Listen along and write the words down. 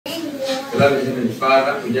beloved Heavenly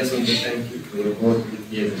Father, we just want to thank you for your God who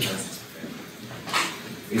hears and answers prayer.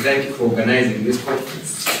 We thank you for organizing this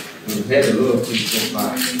conference. We've heard a lot of things so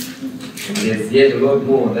far. And there's yet a lot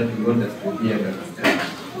more that we want us to hear and understand.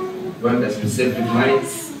 We want us to receptive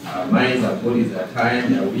minds. Our minds, our bodies are tired,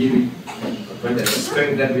 they are weary. We want us the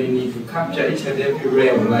strength that we need to capture each and every ray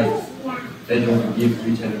of life that you want to give to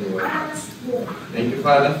each and every one of us. Thank you,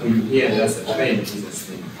 Father, for you hear and answer prayer in Jesus'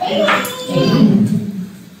 name.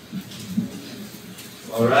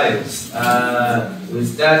 All right. We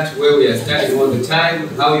start where we are starting all the time.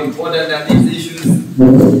 How important are these issues?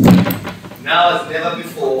 Now, as never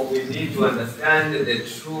before, we need to understand the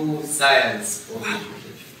true science of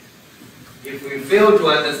education. If we fail to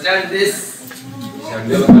understand this, we shall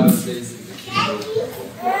never have space in the kingdom of God.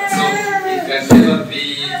 So, it can never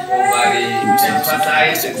be overly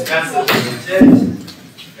emphasized and cancelled in the church.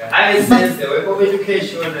 The high sense, the work of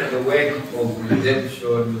education and the work of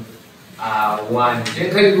redemption are one.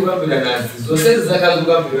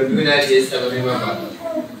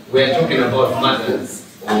 We are talking about matters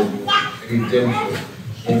of redemption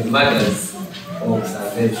and matters of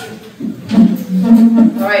salvation.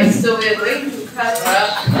 Alright, so we are going to cover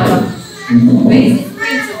basic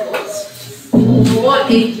principles for all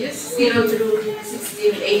ages, 0 through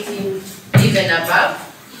 16, 18, even above.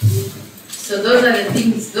 So those are the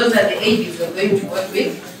things, those are the ages we're going to work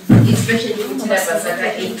with. Especially Basaka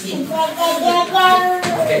 18.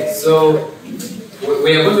 Okay, so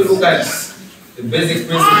we are going to look at the basic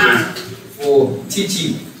principles for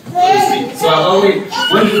teaching. So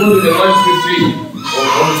when you go to the 1, 2, 3 of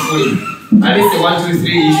homeschooling, at least the 1, 2,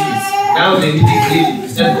 3 issues, now the nitty-gritty, you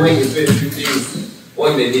start going into a few things on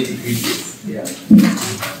the nitty-gritty. Yeah.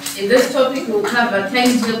 In this topic, we'll cover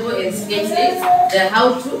timetable and schedules, the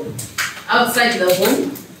how-to, outside the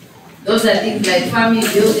home. Those are things like farming,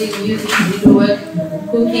 building, music, needlework,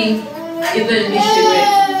 cooking, even mission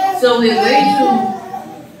work. So we're going to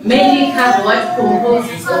mainly cover what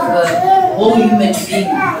composes of a whole human being,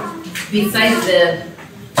 besides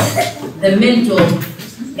the mental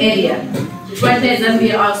area. What is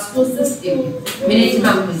we our school system, it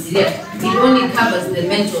only covers the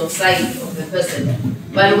mental side of the person.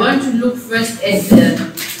 But I want to look first at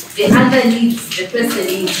the other needs the person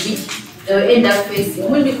needs, which they will end up facing.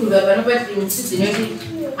 Only could have another in sitting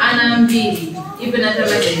even at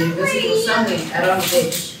the university or somewhere around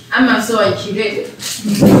there. I'm so unsure to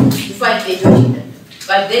fight the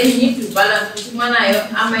but then you need to balance. I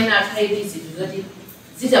might not try this to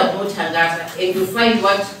sit about and to find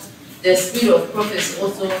what the spirit of prophecy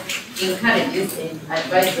also encourages and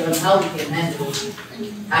advises on how we can handle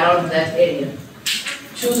around that area.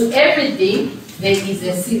 To everything, there is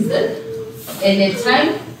a season and a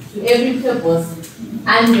time to every purpose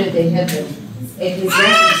under the heaven.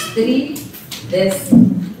 Ecclesiastes 3, verse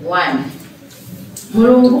 1.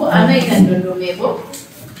 Mulungu anaika ndondomeko,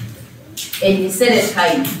 and he set a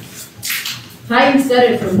time. Time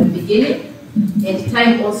started from the beginning, and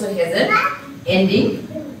time also has an ending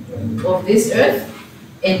of this earth,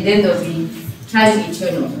 and then there will be time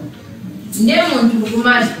eternal.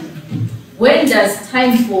 When does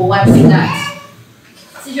time for what start?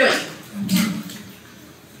 See, George?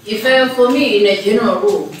 If for me, in a general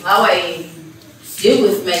rule, how I deal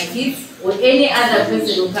with my kids or any other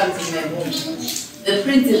person who comes in my home, the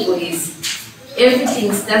principle is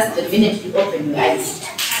everything starts the minute you open your eyes,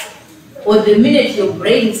 or the minute your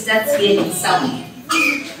brain starts hearing sound.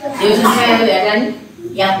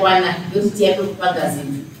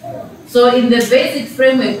 So in the basic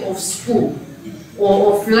framework of school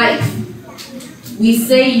or of life, we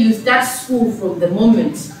say you start school from the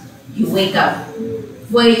moment you wake up.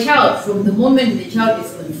 For a child, from the moment the child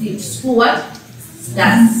is conceived, school what?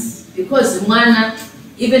 Starts. Because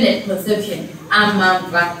even at conception,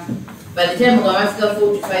 by the time after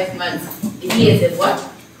 4 to 5 months, he has what?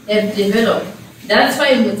 Have developed. That's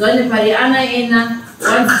why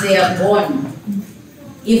once they are born,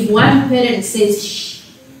 if one parent says shh,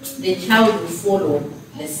 the child will follow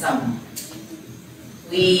the sound.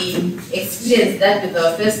 We experienced that with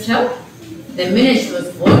our first child. The minute she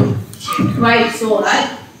was born, she cried so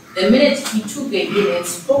hard. The minute he took her in and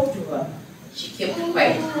spoke to her, she kept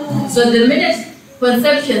quiet. So the minute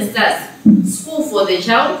conception starts, school for the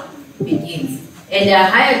child begins. And a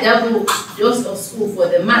higher double dose of school for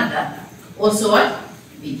the mother also what?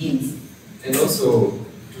 Begins. And also,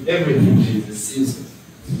 to everything there is a season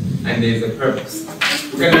and there is a purpose.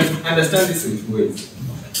 We can understand this in 2 ways.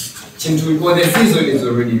 Or the season is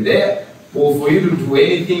already there, or for you to do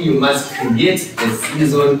anything, you must create the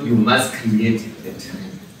season, you must create the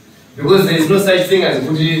time. Because there is no such thing as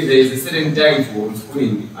there is a certain time for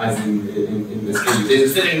schooling as in the schedule. There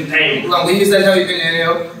is a certain time. When you start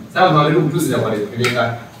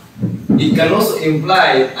it can also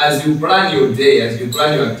imply as you plan your day, as you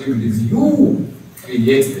plan your activities, you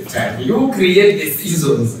create the time. You create the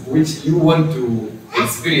seasons which you want to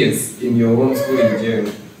experience in your own schooling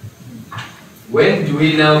journey. When do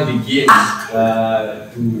we now begin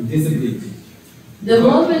to discipline? The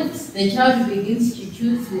moment the child begins to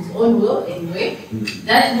choose his own will and way,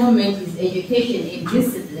 that moment his education in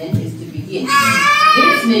discipline is to begin.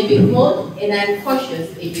 This may be called an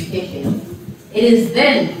uncautious education. It is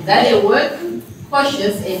then that a work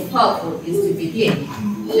cautious and powerful is to begin.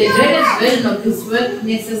 The greatest burden of this work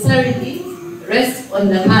necessarily rests on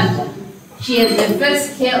the mother. She has the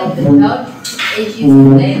first care of the child, and she is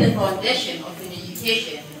to lay the foundation of an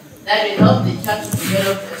education that will help the child to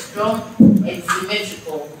develop a strong and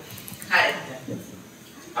symmetrical character.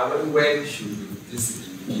 When should we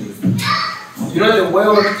discipline? You know, the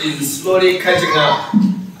world is slowly catching up.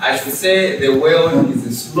 I should say the world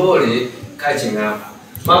is slowly catching up.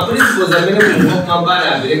 My principles are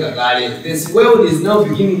this world is now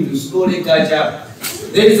beginning to slowly catch up.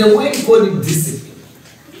 There is a word called discipline.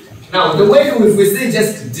 Now, the way if we say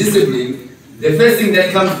just discipline, the first thing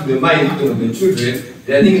that comes to the mind of the children,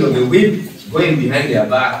 they are thinking of the whip going behind their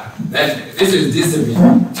back. That this is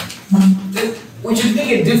discipline. We should make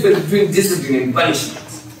a difference between discipline and punishment.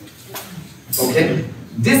 Okay?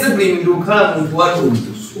 Discipline will come with what will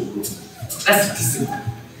do. That's discipline.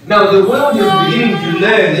 Now the world is beginning to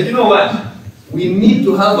learn that, you know what? We need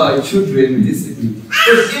to have our children disciplined.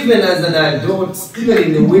 Because even as an adult, even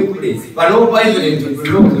in the workplace, but not even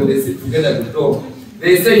entrepreneurs when they sit together to talk,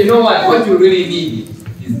 they say, you know what you really need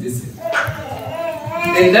is discipline.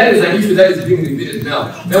 And that is an issue that is being repeated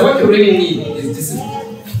now. Now what you really need is discipline.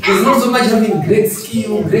 It's not so much having great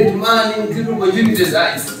skill, great money, great opportunities,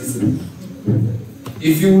 it's discipline.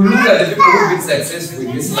 If you look at the people who have been successful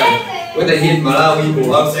in this life, whether here in Malawi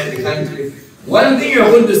or outside the country, one thing you're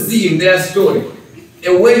going to see in their story, a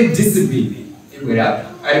well-disciplined people.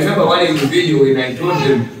 I remember one individual when I told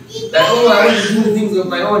them that, oh, I want to do things of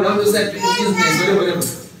my own, I want to start doing business, whatever.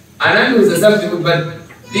 And I was something, but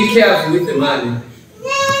be careful with the money.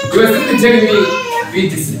 You were simply telling me, be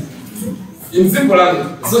disciplined. In simple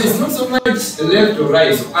language. So it's not so much left or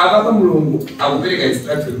right. So I'm very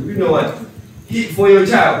instructed. You know what? For your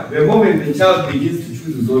child, the moment the child begins to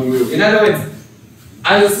choose his own will, in other words,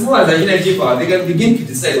 as small as an energy power, they can begin to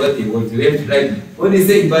decide what they want to left, right. When they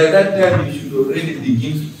say by that time you should already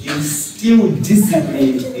begin to instill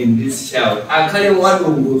discipline in this child. I can't want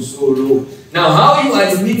to go so low. Now, how you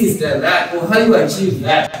administer that or how you achieve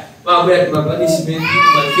that? My punishment,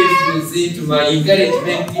 my faithfulness, to my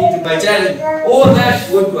encouragement, to my challenge, all that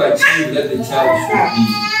you want to achieve that the child should be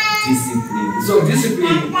disciplined. So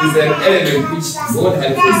discipline is an element which God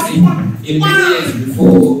had foreseen in many years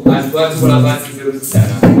before and what all of us is able to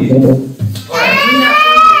stand up with. Alright.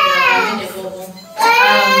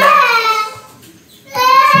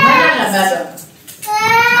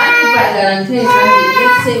 Every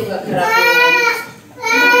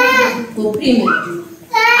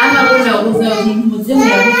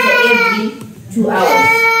 2 hours.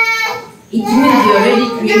 It means you're already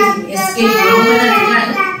creating a schedule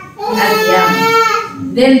as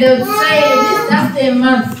young. Then they'll say just after a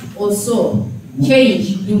month or so,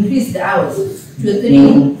 increase the hours to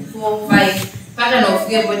 3, 4, 5, pattern of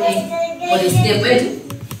body for the step.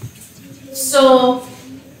 So,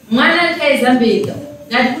 mwana kaizambeka,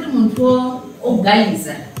 that put munto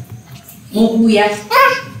organiza, mokuya,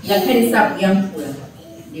 yakarisa kuyamkula,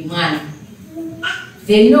 the man.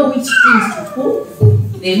 They know which things to pull,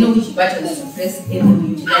 they know which buttons to press, and they will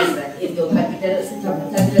utilize that, and they'll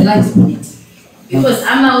capitalize on it. Because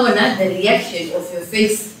the reaction of your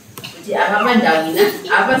face,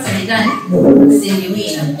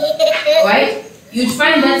 right? You'd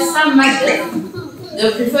find that some mothers,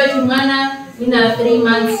 they'll prefer to manna in 3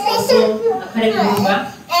 months or so, or I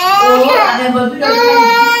have a bit of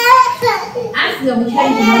time. Ask them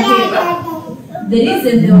trying to the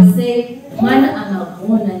reason they will say, man, I'm a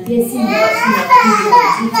born and yes,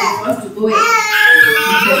 wants to go away.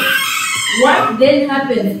 What then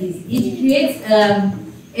happens is it creates a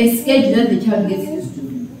schedule that the child gets used to.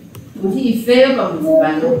 If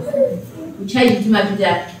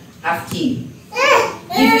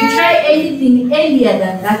you try anything earlier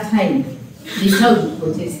than that time, the child will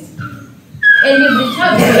protest. And if the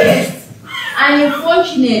child protests,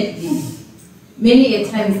 unfortunately, many a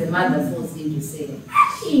times the mother falls in to say,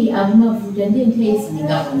 hey, I'm not food and then taste the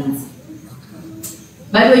governance.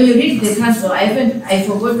 But when you read the council, I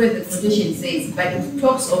forgot what the quotation says, but it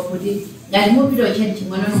talks of putting that more people change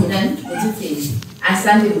one than Asante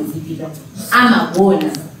Muzipita. I'm a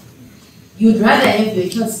born. You'd rather have your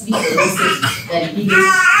child speak the message than be the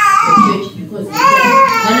church because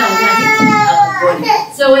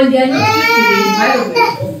so when they are not used to the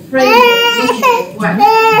environment of prayer, worship of one,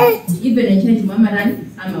 even in church, Mama Rani,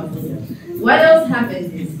 I'm a born. What else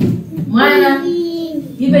happens is, Mana,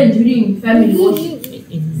 even during family worship,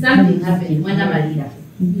 something happened, Mana Maria,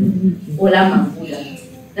 Olama Fuda.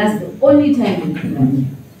 That's the only time we do that.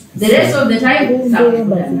 The rest of the time,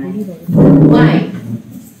 why?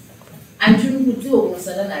 And to do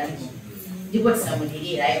Musalana, you got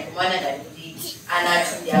somebody like one and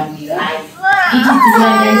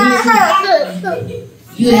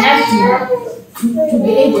you have to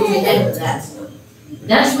be able to handle that.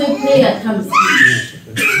 That's where prayer comes in.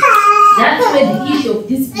 That's where the issue of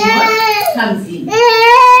discipline comes in. That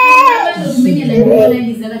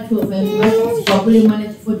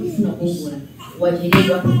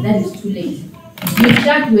is too late. You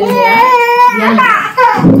start when they are young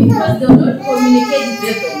because they will not communicate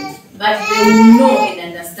verbally, but they will know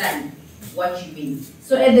and understand what you mean.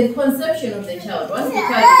 So at the conception of the child, once the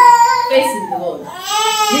child is facing the Lord,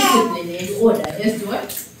 discipline and order has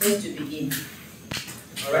to begin.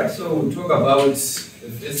 Alright, so we'll talk about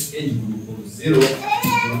this age group of 0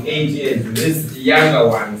 to 8 years, these younger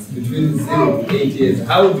ones between 0 to 8 years.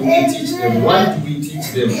 How do we teach them? What do we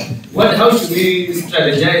teach them? How should we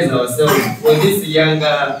strategize ourselves for this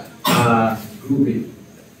younger grouping?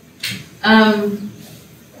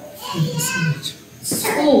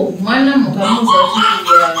 School,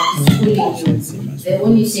 they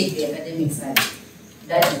only take the academic side.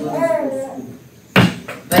 That is what is school.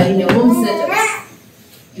 But in a home setup,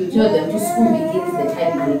 you tell them to school begins the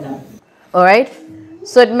time you wake up. Alright?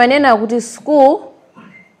 So manena kuti school,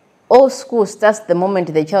 all school starts the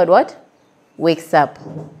moment the child what? Wakes up.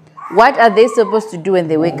 What are they supposed to do when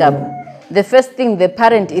they wake up? The first thing the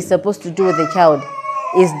parent is supposed to do with the child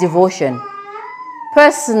is devotion.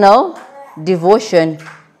 Personal devotion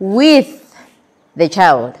with the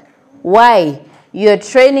child. Why? You're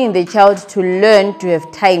training the child to learn to have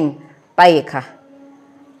time paeka.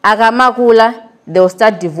 Akamakula, they'll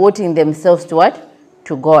start devoting themselves to what?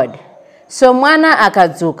 To God. So mwana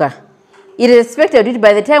akadzuka. Irrespective of it,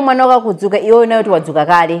 by the time mwana akadzuka, you know what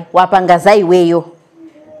kale, wapangaza iweyo.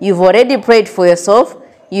 You've already prayed for yourself,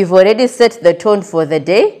 you've already set the tone for the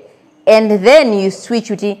day, and then you switch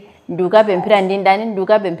uti nduka pempera ndindani,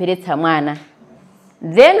 nduka pemperetsa mwana.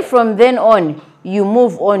 Then from then on, you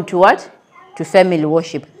move on to what? To family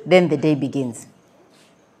worship. Then the day begins.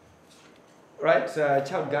 Right,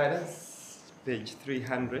 child guidance, page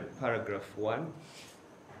 300, paragraph 1.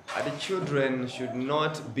 The children should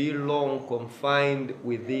not be long confined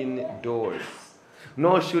within doors,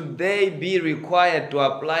 nor should they be required to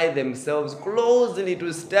apply themselves closely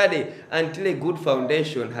to study until a good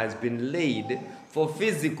foundation has been laid for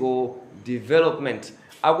physical development.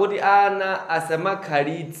 Agudi ana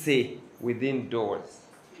asamakalitse within doors.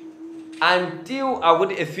 Until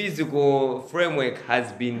a physical framework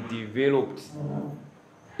has been developed.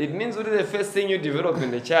 It means that the first thing you develop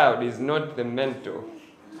in the child is not the mental.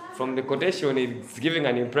 From the quotation, it's giving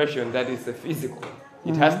an impression that it's the physical.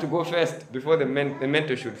 It has to go first before the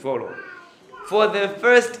mental should follow. For the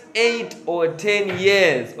first 8 or 10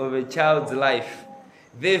 years of a child's life,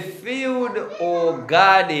 the field or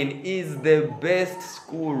garden is the best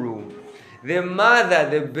schoolroom. The mother,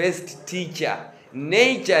 the best teacher.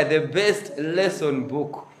 Nature, the best lesson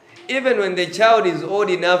book. Even when the child is old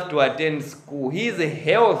enough to attend school, his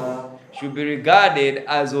health should be regarded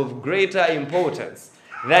as of greater importance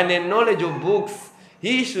than a knowledge of books.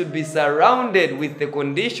 He should be surrounded with the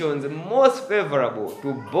conditions most favorable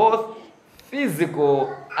to both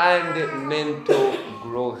physical and mental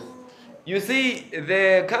growth. You see,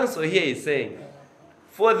 the council here is saying,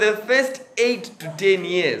 for the first 8 to 10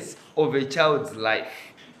 years of a child's life,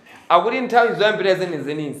 I wouldn't tell you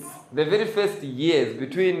the very first years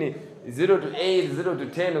between 0 to 8, 0 to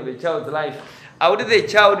 10 of a child's life, I would say the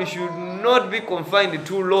child should not be confined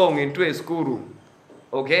too long into a schoolroom.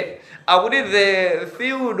 Okay? I would say the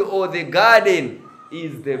field or the garden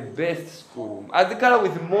is the best schoolroom. As the color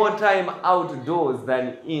with more time outdoors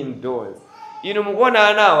than indoors. You know, I'm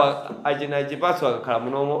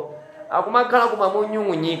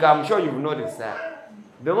sure you've noticed that.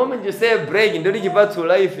 The moment you say break,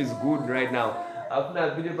 life is good right now.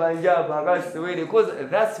 Because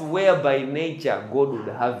that's where by nature God would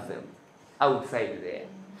have them. Outside there.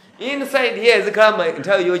 Inside here is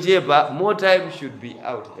more time should be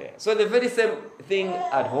out there. So the very same thing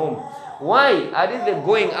at home. Why? Are they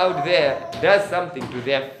going out there does something to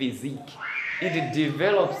their physique. It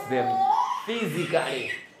develops them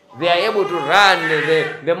physically. They are able to run,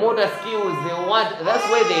 the motor skills, that's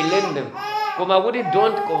why they learn them.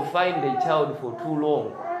 Don't confine the child for too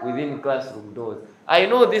long within classroom doors. I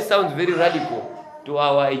know this sounds very radical to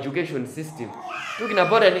our education system. Talking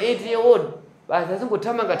about an 8-year-old, it's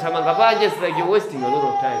like you're wasting a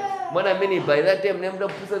lot of time. By that time,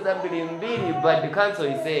 but the council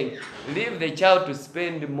is saying, leave the child to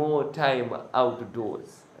spend more time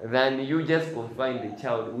outdoors than you just confine the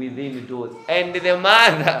child within doors. And the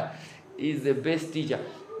mother is the best teacher.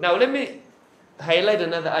 Now let me highlight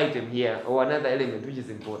another item here, or another element which is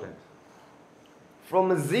important.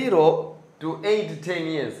 From 0 to 8 to 10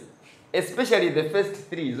 years, especially the first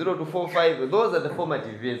 3, 0 to 4, 5, those are the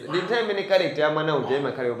formative years. The time any character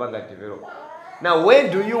develop. Now, where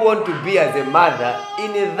do you want to be as a mother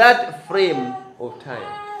in that frame of time?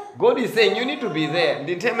 God is saying you need to be there.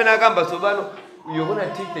 The time you're going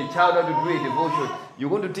to teach the child how to do a devotion. You're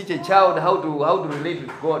going to teach a child how to relate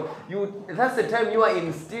with God. That's the time you are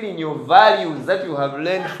instilling your values that you have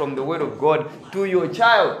learned from the Word of God to your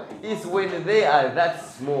child. It's when they are that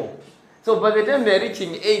small. So by the time they're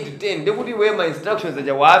reaching 8 to 10, they wouldn't wear my instructions.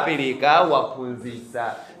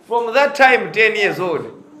 From that time, 10 years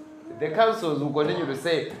old, the councils will continue to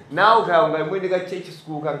say, now church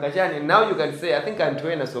school, and now you can say, I think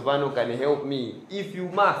Antoina Sovano can help me, if you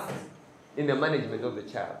must, in the management of the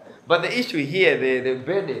child. But the issue here, the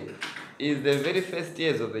burden, is the very first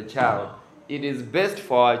years of the child. It is best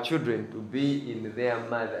for our children to be in their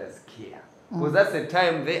mother's care. Because that's the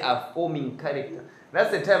time they are forming character. That's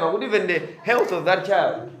the time, even the health of that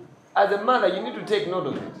child. As a mother, you need to take note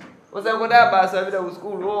of it. And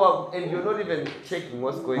you're not even checking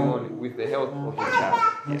what's going on with the health of the child.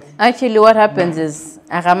 Yes. Actually, what happens is,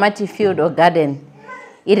 a Akamati field or garden,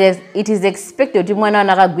 it is expected to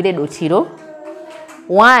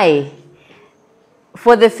why?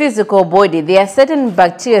 For the physical body, there are certain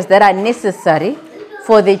bacteria that are necessary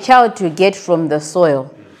for the child to get from the soil.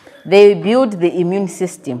 They build the immune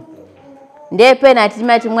system. That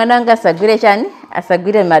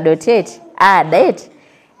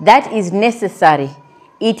is necessary.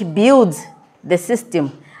 It builds the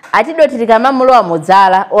system. Atidoti kama mulowa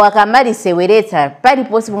muzala o akamali sewereta pali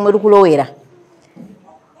possible mwerukulowera.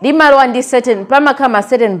 Limalwa ndi certain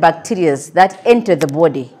bacteria that enter the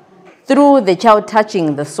body through the child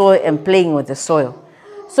touching the soil and playing with the soil.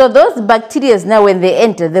 So those bacteria now when they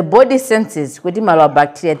enter, the body senses kuti malwa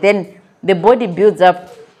bacteria, then the body builds up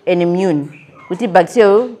an immune. Kuti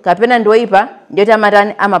bacteria kapena ndoipa ndiyo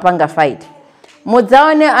matani amapanga fight.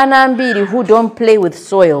 Muzaone anambiri who don't play with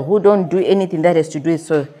soil, who don't do anything that has to do with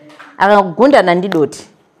soil. Akagunda nandidoti.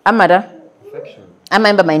 Amada? Infection.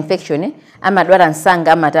 Amamba my infection, amadwara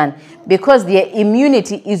nsanga amatani. Because their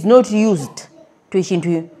immunity is not used to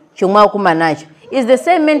ishintu chumwa kumanacho. It's the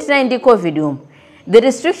same maintenance in the COVID. The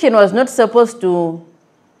restriction was not supposed to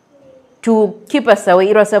keep us away.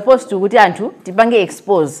 It was supposed to tipange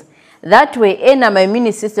expose. That way, my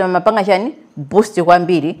immune system mapanga chani boost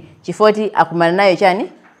kwambiri chifoti akumana nayo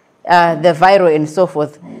chani the viral and so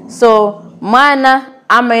forth. So mwana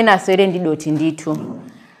amaina serendidoti doti nditu.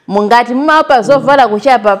 Mungati mapa zovala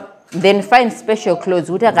kuchapa, then find special clothes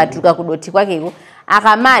kuti akatuka kudoti kwake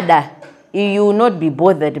akamada, you will not be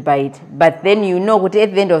bothered by it. But then you know kuti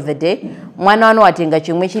at the end of the day mwana wanu watenga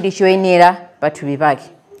chomwe chili choyenera pathupi pake.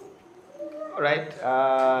 All right,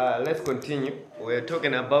 let's continue. We're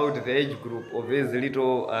talking about the age group of these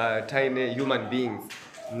little tiny human beings,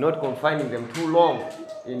 not confining them too long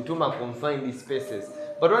in too much confined spaces.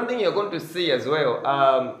 But one thing you're going to see as well,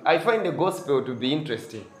 I find the gospel to be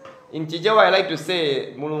interesting. In Chijawa, I like to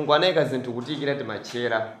say, what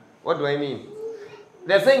do I mean?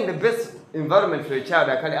 They're saying the best environment for a child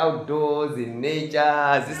are kind of outdoors, in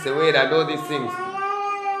nature, this way, and all these things.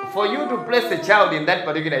 For you to place a child in that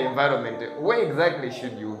particular environment, where exactly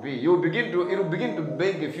should you be? It will begin to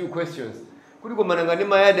beg a few questions. Because they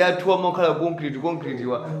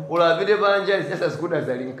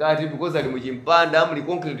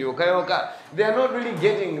are not really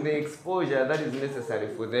getting the exposure that is necessary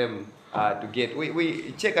for them to get.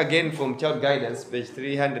 We check again from Child Guidance, page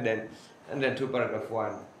 302, paragraph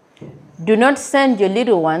 1. Do not send your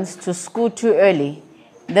little ones to school too early.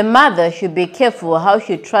 The mother should be careful how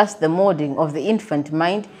she trusts the molding of the infant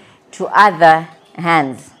mind to other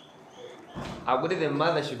hands. I believe the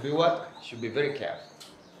mother should be what? Should be very careful.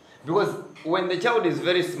 Because when the child is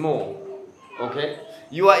very small, okay,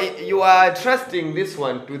 you are trusting this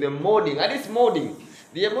one to the molding. And it's molding.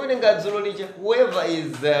 Whoever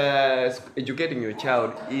is educating your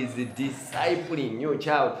child is discipling your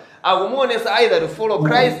child. Either to follow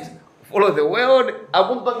Christ, follow the world,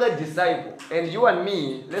 disciple. And you and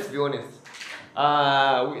me, let's be honest,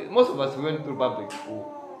 most of us went through public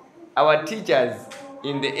school. Our teachers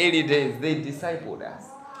in the early days, they discipled us.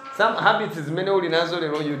 Some habits is many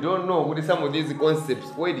you don't know what is some of these concepts.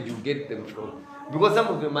 Where did you get them from? Because some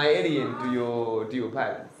of them are alien to your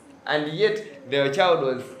parents. And yet their child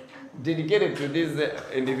was dedicated to these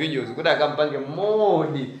individuals. Could I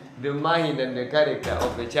mold the mind and the character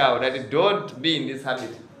of the child, that don't be in this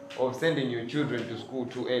habit of sending your children to school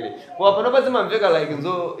too early.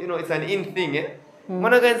 It's an in thing, eh?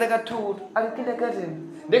 Mwana kaenza katutu, kindergarten.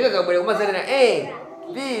 Ndeka kabwele kumasana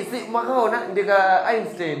this makaona ndeka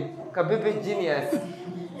Einstein, kapepe genius.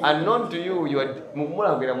 Unknown to you, you are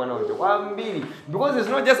because it's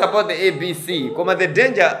not just about the ABC. The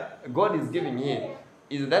danger God is giving here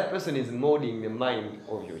is that person is molding the mind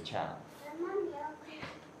of your child.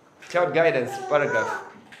 Child guidance, paragraph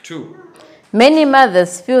 2. Many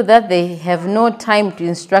mothers feel that they have no time to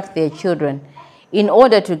instruct their children in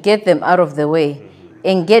order to get them out of the way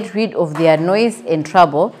and get rid of their noise and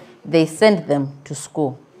trouble. They send them to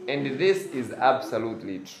school. And this is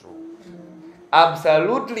absolutely true.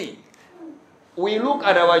 Absolutely. We look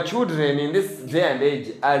at our children in this day and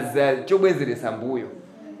age as chobwezire sambuyo.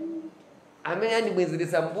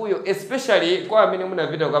 Especially kwa muna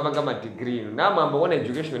vita kwa kama degree. Na mambo wana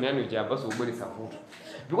education yanu chamba so ubali safutu.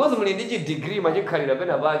 Because mlindiji degree majikalira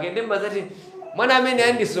pena bage ndemba zati mwana amene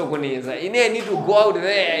andisokoneza. I need to go out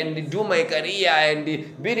there and do my career and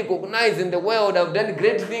be recognized in the world. I've done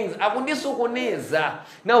great things. Akundisokoneza.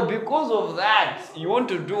 Now because of that, you want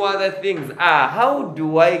to do other things. How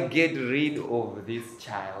do I get rid of this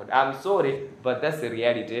child? I'm sorry, but that's the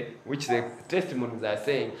reality, which the testimonies are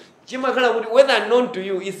saying. Whether known to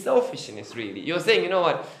you is selfishness, really. You're saying, you know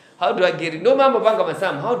what? How do I get rid? No, Mama Banga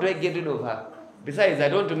Masam, how do I get rid of her? Besides, I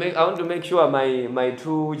want to make sure my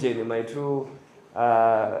two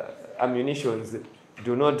ammunitions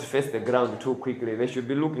do not face the ground too quickly. They should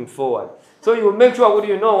be looking forward. So you make sure, what do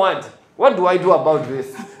you know what? What do I do about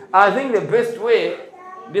this? I think the best way,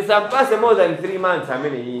 this has more than 3 months. I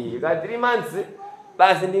mean, you got 3 months.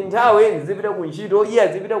 Basi ndintawe nzipita kunchito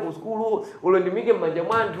zipita ku skulu ulondimike manja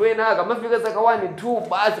mwantu ena kamafika saka 1 and 2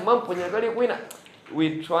 basi mamponya kali kwina.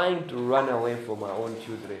 We're trying to run away from our own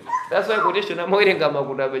children. That's why quotation then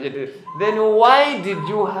why did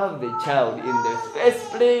you have the child in the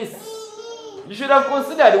first place? You should have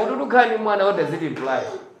considered what does it imply?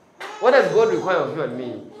 What does God require of you and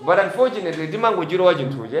me? But unfortunately,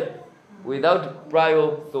 without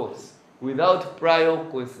prior thoughts, without prior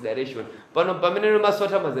consideration. Being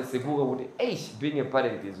a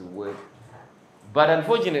parent is worth. But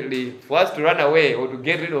unfortunately, for us to run away or to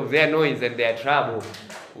get rid of their noise and their trouble,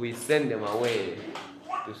 we send them away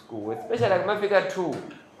to school. Especially akamafika 2.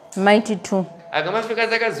 Mighty 2. Akamafika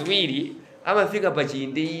zaka ziwiri, amafika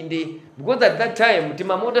pachinde. Because at that time,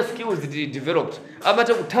 motor skills developed.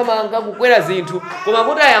 Amata kutamanga kukwera zinthu, koma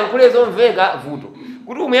kuti ayankhule zomveka vuto.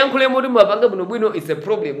 Kuti umuyankhule moti mapanga bwino it's a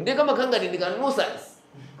problem. Ndi kama kanga ndika nuisance.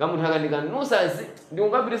 Kama munthu akandika nuisance, ndi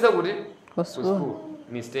ungapitisa kuti ku school.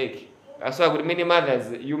 Mistake. So with many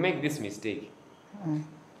mothers, you make this mistake.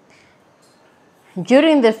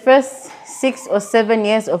 During the first 6 or 7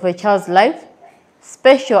 years of a child's life,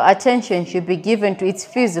 special attention should be given to its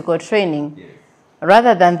physical training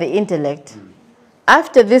rather than the intellect.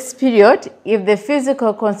 After this period, if the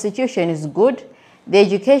physical constitution is good, the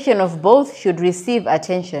education of both should receive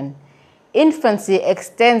attention. Infancy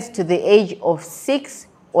extends to the age of 6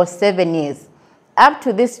 or 7 years. Up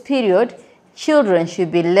to this period, children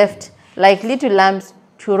should be left like little lambs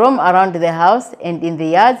to roam around the house and in the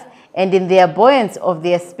yards and in the abundance of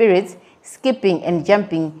their spirits, skipping and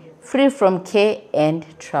jumping, free from care and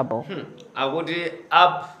trouble. I would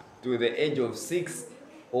up to the age of 6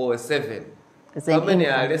 or 7. How many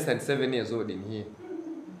are less than 7 years old in here?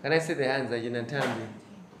 Can I see the hands again?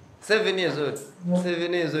 7 years old.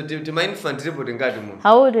 7 years old. To my infant,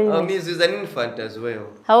 how old are you? Miss is an infant as well.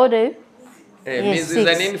 How old are you? Miss is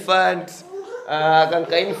an infant.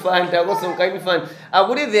 Infant. I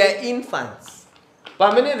believe they are infants.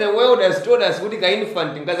 But many the world has told us what is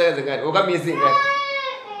infant in Kazakhstan. Missing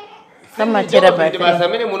infant. Do you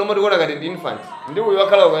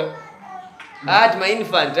my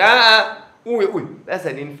infant. That's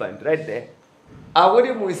an infant right there. I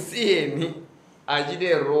wouldn't see any.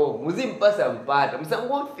 Ajide ro muzimpasa mpata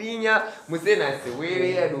musangofinya musena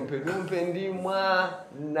sewere adumpe ndimwa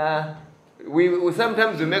na we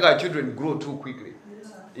sometimes we make our children grow too quickly.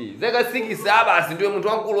 Zaka 6 abasi ndiwe muntu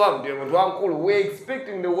wankulu wam ndiwe muntu wankulu. We're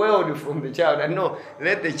expecting the world from the child. And no,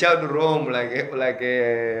 let the child roam like a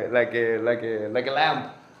lamb.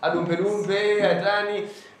 Adumpe atani.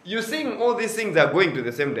 You're seeing all these things are going to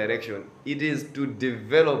the same direction. It is to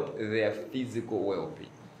develop their physical well-being.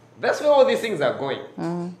 That's where all these things are going.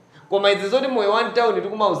 Koma izizoti moyo one town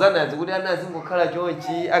tikumauzana kuti ana azingokhala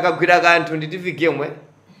chonchi akagwira kanthu nditifikemwe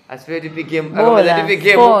asifeti pikem akameza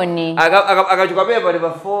tifikemo akachuka pepa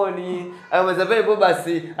pa phone akameza pepo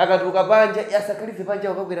basi akatuka panja yasakalize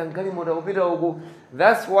panja ukagwira ngali moto kupita uku.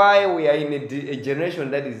 That's why we are in a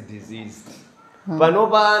generation that is diseased.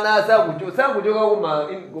 Panopana sakuchoka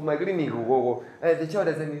kuma clinic ukoko. The child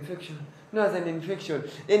has an infection. No, has an infection.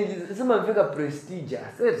 And some make a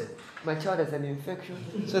prestigious. My child has an infection.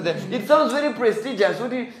 So it sounds very prestigious.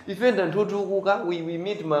 We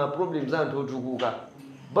meet my problems and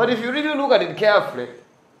but if you really look at it carefully,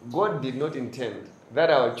 God did not intend that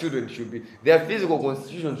our children should be, their physical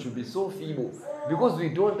constitution should be so feeble because we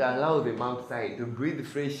don't allow them outside to breathe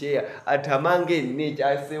fresh air. Atamange in nature,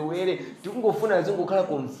 I say,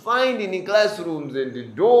 confined in classrooms and the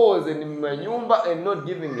doors and in manyumba and not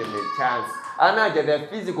giving them a chance. Anaja, their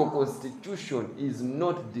physical constitution is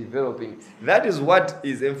not developing. That is what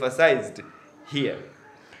is emphasized here.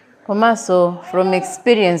 Komaso, from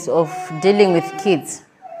experience of dealing with kids,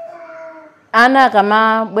 Ana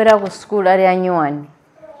kama bwera ku school ari anyuani.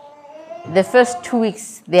 The first 2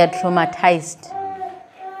 weeks they are traumatized.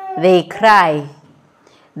 They cry,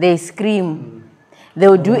 they scream, they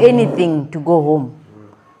will do anything to go home.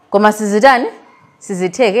 Koma sizitani,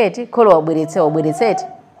 siziteke kolo wabweretse.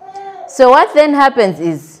 So what then happens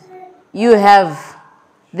is they have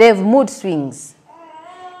mood swings,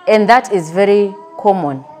 and that is very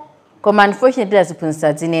common. Koma unfortunately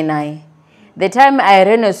the time I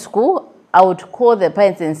ran a school, I would call the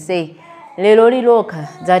parents and say, Lelori loka,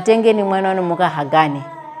 zatengeni mwana wanu muka hagani.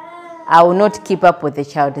 I will not keep up with the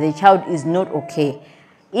child. The child is not okay.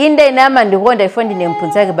 Inde nama ndikonda ifondi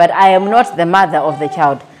nempunzake, but I am not the mother of the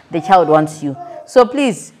child. The child wants you. So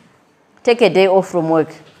please, take a day off from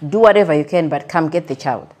work. Do whatever you can, but come get the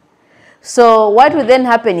child. So what would then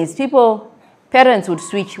happen is parents would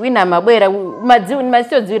switch. Wina mabwera,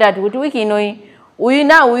 masito zwiratu, kuti wiki inoi,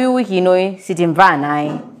 uyu wiki inoi, sitimva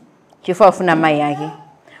nae. Chifafuna mai yake.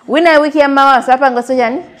 Wina wiki ya mawa sapa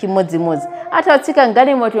ngosojani chimodzi. Ata utsika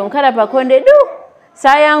ngali moto nkala pakonde du.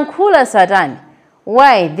 Sayankula satani.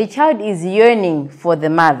 Why? The child is yearning for the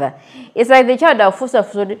mother. It's like the child afusa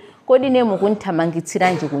kodi ne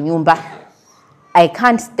mukuntamangitsira nje kunyumba. I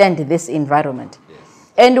can't stand this environment.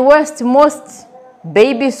 And worst, most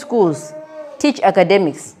baby schools teach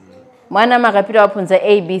academics. Mwana makapita wapunza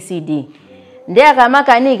A, B, C, D. Nde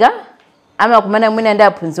akamakanika ama kumana mwina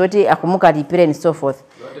nda punzoti akumuka ripire and so forth.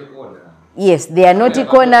 Yes, there are naughty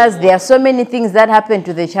corners. There are so many things that happen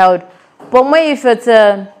to the child. For me, if it's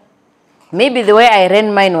maybe the way I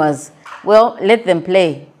ran mine was, well, let them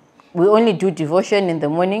play. We only do devotion in the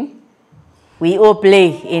morning. We all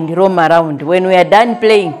play and roam around. When we are done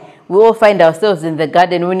playing, we all find ourselves in the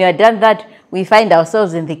garden. When we are done that, we find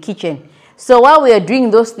ourselves in the kitchen. So while we are doing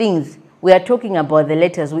those things, we are talking about the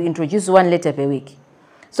letters. We introduce 1 letter per week.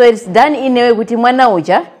 So it's done in a way with mwana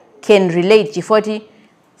uja can relate. Chifoti,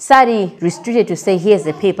 Sari restricted to say, here's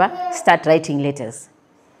the paper, start writing letters.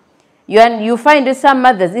 You find some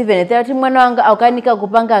mothers, even if they're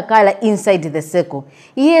kupanga color inside the circle.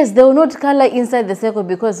 Yes, they will not color inside the circle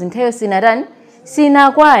because entire sinaran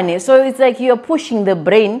sinakwane. So it's like you're pushing the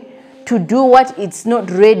brain to do what it's not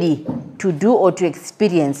ready to do or to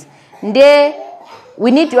experience.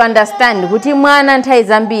 We need to understand kuti mwana ntai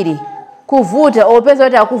zambiri kuvuta opeza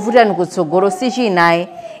kuti akuvuta nikutsogoro sichi naye.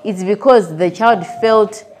 It's because the child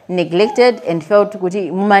felt neglected and felt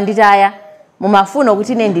kuti mumanditaya mumafuno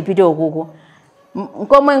kuti nendipite okuko.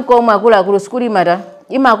 Nkomwe akulu skuli mata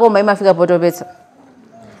imakoma imafika potopetsa.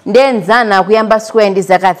 Ndenzana kuyamba square ndi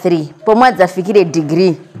zaka 3 pomwe adzafikire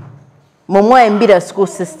degree momwe mbira school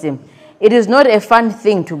system. It is not a fun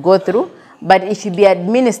thing to go through, but it should be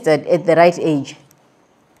administered at the right age.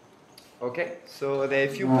 Okay, so there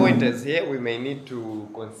are a few pointers here we may need to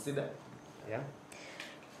consider. Yeah.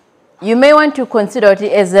 You may want to consider it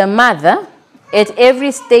as a mother at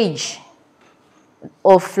every stage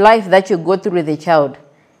of life that you go through with the child.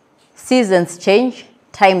 Seasons change,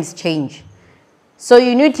 times change. So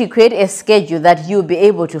you need to create a schedule that you'll be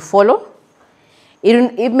able to follow.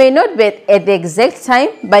 It may not be at the exact time,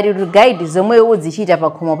 but it will guide you.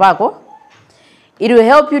 It will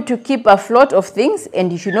help you to keep afloat of things,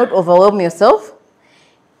 and you should not overwhelm yourself.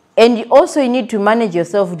 And you also need to manage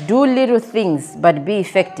yourself, do little things, but be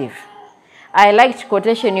effective. I liked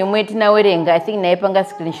quotation yomwe tinawerenga, I think naipanga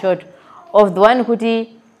screenshot of the one kuti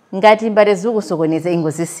ngati mbale zikusokoneza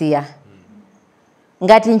ingozisiya.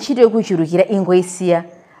 Ngati ntchito yokuchulukira ingoisiya,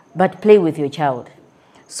 but play with your child.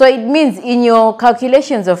 So it means in your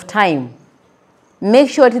calculations of time, make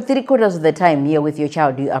sure that 3/4 of the time here with your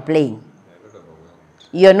child you are playing.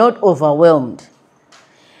 You're not overwhelmed.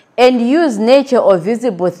 And use nature or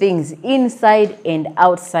visible things inside and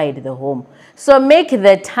outside the home. So make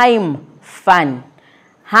the time fun.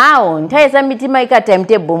 How? Ntaisa mitima ika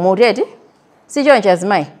timetable mutete? Sicho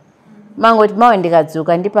nchazimai. Mangoti mawe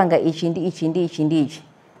ndikadzuka ndipanga ichi ndi ichi ndi ichi ndi ichi.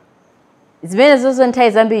 Zimene zonse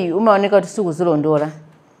ntaisa mbi umaoneka kuti sikuzilondola.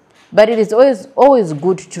 But it is always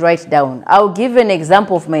good to write down. I'll give an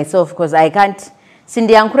example of myself because I can't.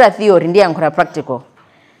 Sindiyankhula theory, ndiyankhula practical.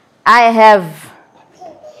 I have,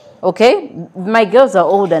 okay, my girls are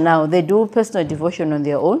older now. They do personal devotion on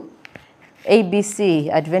their own. ABC,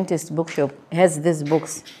 Adventist Bookshop, has these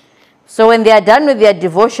books. So when they are done with their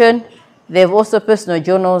devotion, they have also personal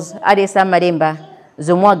journals. Adesa Maremba,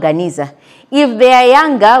 Zomwa Ganiza. If they are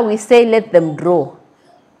younger, we say let them draw.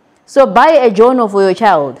 So buy a journal for your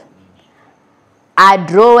child. A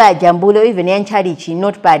draw, a jambule, even in charichi,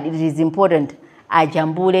 not bad, it is important. A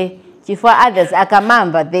jambule. For others,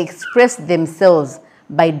 akamamba, they express themselves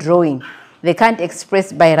by drawing. They can't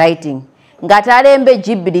express by writing. Ngatarembe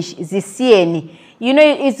gibberish zisieni. You know,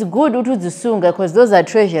 it's good to zisunga because those are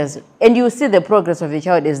treasures. And you see the progress of your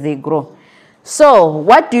child as they grow. So,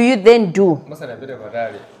 what do you then do?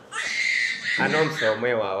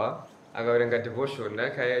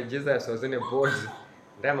 Jesus was in a board.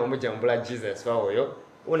 Dama mujambula Jesus wawoyo.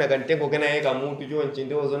 Una kantengo kana yeka muntu chonchi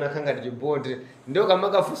ndio zona kanga board. Ndio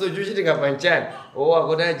kamaka fuso juchitika panchani. Oh,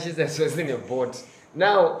 akona Jesus was in a board.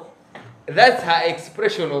 Now, that's her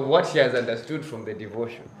expression of what she has understood from the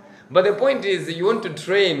devotion. But the point is, you want to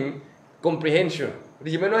train comprehension.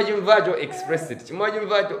 Express it.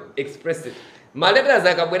 Express it. My letters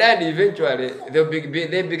are eventually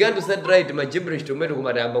they began to start writing my gibberish to me to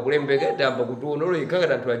Madame Kulembe, Damba Kutu, no, you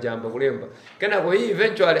can't to a Jamba Kulemba. Can I go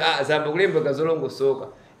eventually as Zamba Kulemba Kazolongo Soka?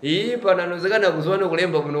 He Pananozana Kuzono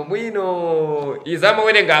Kulemba Munomino is I'm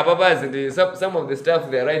waiting up some of the stuff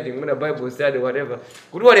they're writing when a Bible study, whatever.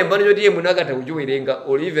 Could one Banjo Munagata Ujuinga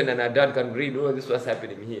or even an adult can read, oh, this was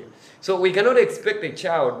happening here. So we cannot expect a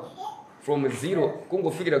child from zero. Kungo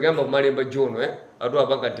figure a gamba Marimba Jono, Adu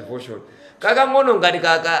Abanga devotion. Kaka mono ngati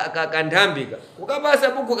kandambika ukapasa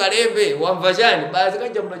buku kalembe wamvachani basi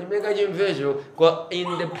kajamba chimeka chimvecho kwa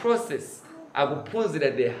in the process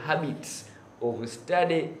akuphunzira the habits of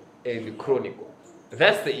study and chronicle.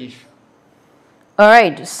 That's the issue. All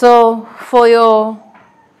right, so for you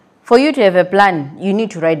to have a plan, you need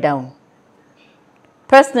to write down.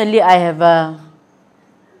 Personally, I have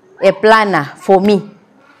a planner for me.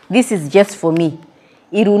 This is just for me.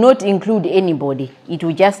 It will not include anybody. It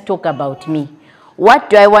will just talk about me. What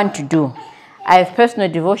do I want to do? I have personal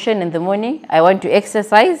devotion in the morning. I want to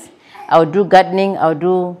exercise. I'll do gardening. I'll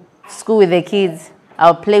do school with the kids.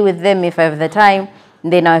 I'll play with them if I have the time.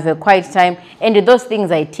 Then I'll have a quiet time. And those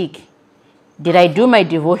things I tick. Did I do my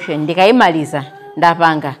devotion? Ndikaimaliza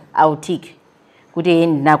ndapanga. I'll tick. Kuti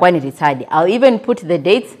nakwaniritsadi. I'll even put the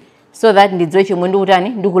dates so that ndizoche mundu utani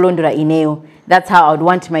ndikulondora ineo. That's how I would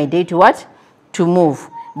want my day to what? To move.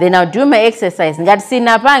 Then I'll do my exercise. Ngati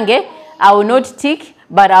sinapange, I will not tick,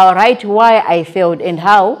 but I'll write why I failed and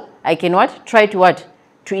how I can what? Try to what?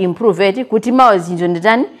 To improve it. Kutima wazinjo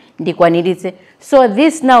nditani ndikwaniritse. So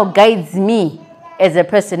this now guides me as a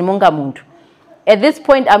person, munga muntu. At this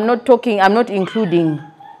point, I'm not including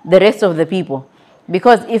the rest of the people.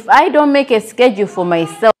 Because if I don't make a schedule for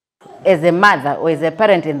myself as a mother or as a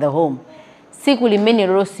parent in the home, sikuli meni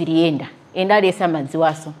ro sirienda. Endalesa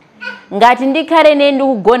madziwaso. Ngati ndikare nende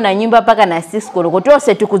kugona nyumba paka na 6 koloko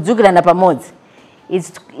tose tukudzukirana pamodzi.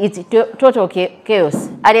 It's total chaos.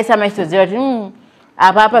 Alesa machitozera kuti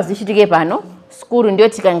apa zichitike pano. School ndio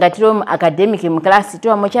tikangatiro academic in class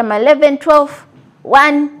to amocha 11 12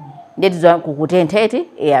 1 ndetizwa kukutentete.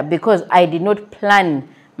 Yeah, because I did not plan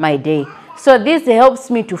my day. So this helps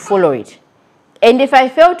me to follow it. And if I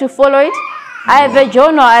fail to follow it, I have a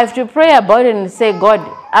journal. I have to pray about it and say, God,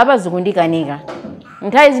 apa zikundikanika.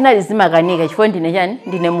 Ntai zina zimakanika chifundi ndine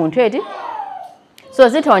ndine muntu eti. So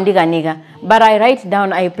zitaondikanika, but I write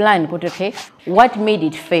down, I plan, okay, what made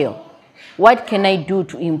it fail? What can I do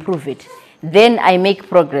to improve it? Then I make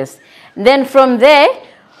progress. Then from there,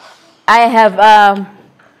 I have a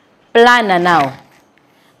planner now.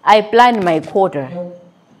 I plan my quarter.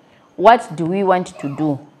 What do we want to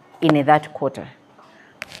do in that quarter?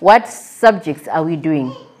 What subjects are we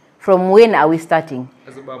doing? From when are we starting?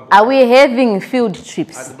 Are we having field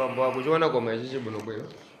trips?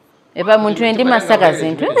 Epa muntu endi masaka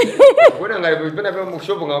zintu.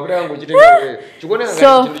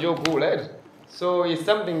 So it's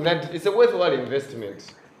something that it's a worthwhile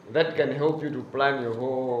investment that can help you to plan your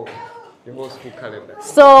whole school calendar.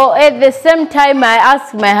 So at the same time, I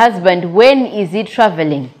ask my husband, when is he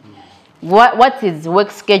traveling? What's his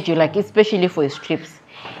work schedule like, especially for his trips?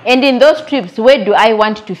 And in those trips, where do I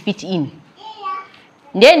want to fit in?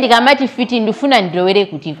 Then ndikamati fit in ndifuna ndilowere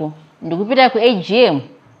kutiko. Ndikupita ku AGM.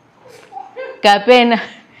 Kapena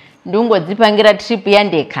ndungodzipangira trip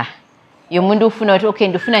yandeka. Yomundu ufuna kuti okay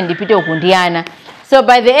ndifuna ndipite uku ndiyana. So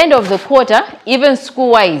by the end of the quarter, even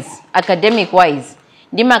school wise, academic wise,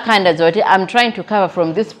 ndimakanda zoti I'm trying to cover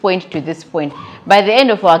from this point to this point. By the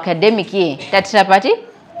end of our academic year, tatira pati,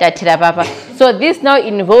 tatira papa. So this now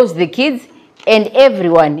involves the kids and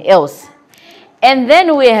everyone else. And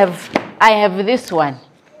then I have this one.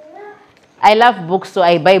 I love books, so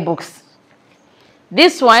I buy books.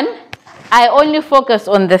 This one, I only focus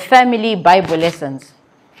on the family Bible lessons,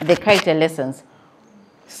 the character lessons.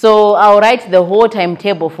 So I'll write the whole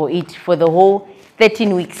timetable for it, for the whole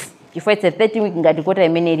 13 weeks. If it's a 13 week, ngatikota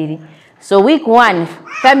imenelili. So week 1,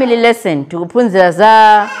 family lesson, tukupunzira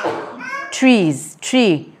za tree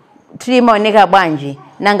maoneka banji.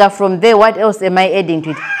 Nanga from there, what else am I adding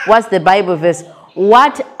to it? What's the Bible verse?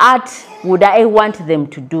 What art would I want them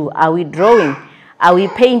to do? Are we drawing? Are we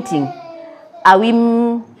painting? Are we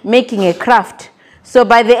making a craft? So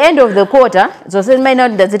by the end of the quarter, so say my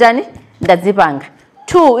not that's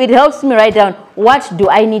 2, it helps me write down what do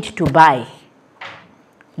I need to buy?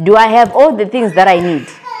 Do I have all the things that I need?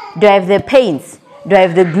 Do I have the paints? Do I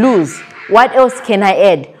have the glues? What else can I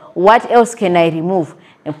add? What else can I remove?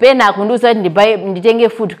 Pena kundusa nditenge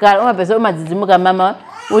food color. Uma pesa umazizimuka mama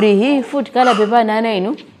uri hii food color pepa nana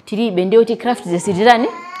inu tiri bende uti craft zesitirani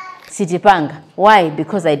sitipanga. Why?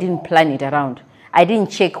 Because I didn't plan it around. I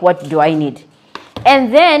didn't check what do I need.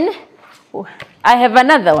 And then I have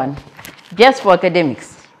another one just for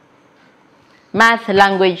academics. Math,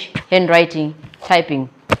 language, handwriting, typing,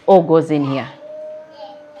 all goes in here.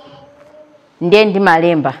 Ndendi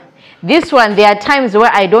malemba. This one, there are times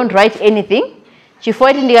where I don't write anything.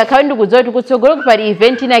 Chifuati ndikakaundi kuzotu kutsogolo kupari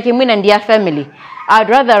event na kimwina ndiya family. I'd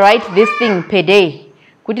rather write this thing per day.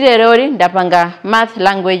 Kutile rori ndapanga math,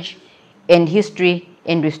 language, and history,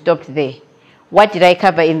 and we stopped there. What did I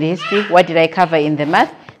cover in the history? What did I cover in the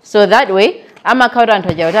math? So that way, I'm a accountant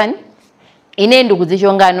wajautani. Inendu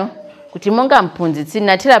kuzichongano. Kutimonga mpunzi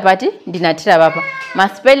sinatira pati ndinatira papa. My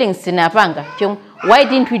spelling sinapanga. Why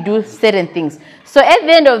didn't we do certain things? So at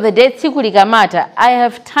the end of the day, tsikulika I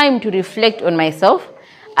have time to reflect on myself.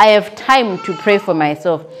 I have time to pray for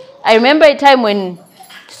myself. I remember a time when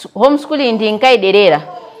homeschooling ndinkai derera.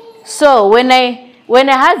 So when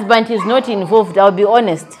a husband is not involved, I'll be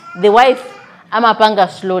honest, the wife amapanga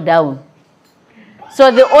slow down.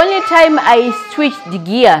 So the only time I switched the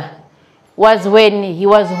gear was when he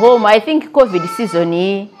was home. I think COVID season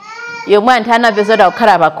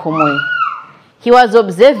he was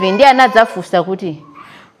observing ndi anadzafusa kuti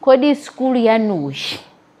kodi school yanushi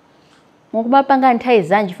mukumapanga nthai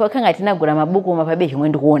zanji for kanga tinagura mabuku mapabe chimwe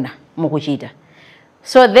ndikuona mukuchita.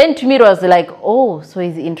 So then to me it was like, oh, so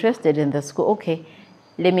he's interested in the school. Okay,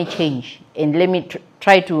 let me change and let me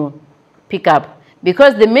try to pick up,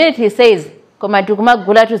 because the minute he says koma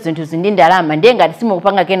tikumagula tu zinthu zindindalama ndiye ngati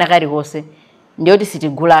simukupanga kena kali kose ndiyoti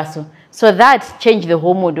sitigulaso. So that changed the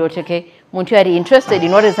whole mood. Okay, muntu are interested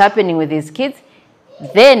in what is happening with his kids.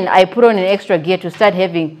 Then I put on an extra gear to start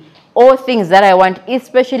having all things that I want,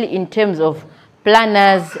 especially in terms of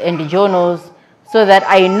planners and journals, so that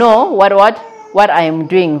I know what I am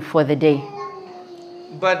doing for the day.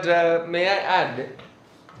 But may I add,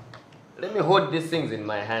 let me hold these things in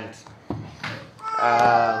my hand.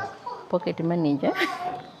 Pocket manager.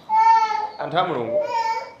 And Hamrungu,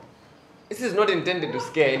 this is not intended to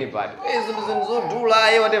scare anybody.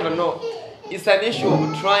 Whatever, no. It's an issue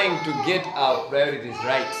of trying to get our priorities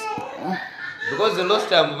right. Because the last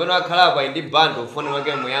time when I collab in the band of phone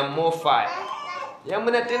again, we have more fire. Yeah, I'm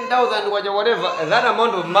gonna 10,000 whatever. That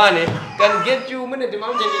amount of money can get you minute.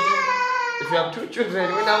 If you have 2 children,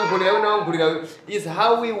 is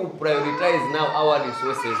how we will prioritize now our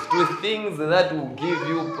resources to things that will give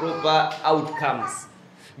you proper outcomes.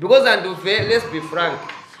 Because let's be frank,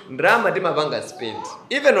 drama timavanga spend.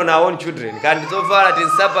 Even on our own children, so far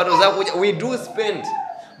we do spend.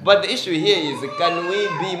 But the issue here is, can we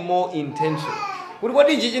be more intentional? What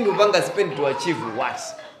did you spend to achieve what?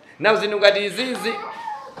 Now, as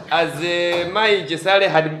my Jesale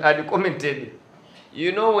had commented,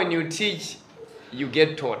 you know, when you teach you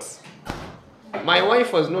get taught. My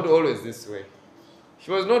wife was not always this way.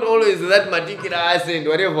 She was not always that meticulous and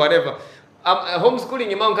whatever.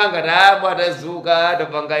 Homeschooling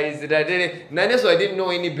so I didn't know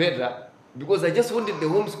any better because I just wanted the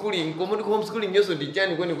homeschooling.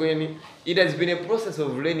 It has been a process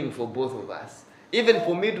of learning for both of us. Even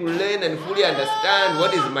for me to learn and fully understand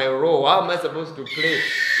what is my role, how am I supposed to play,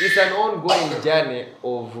 it's an ongoing journey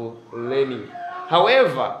of learning.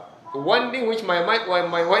 However, one thing which my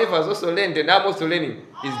wife has also learned and I'm also learning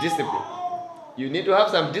is discipline. You need to have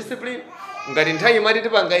some discipline. What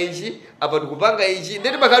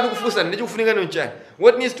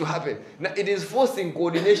needs to happen? Now, it is forcing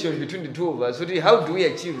coordination between the two of us. So how do we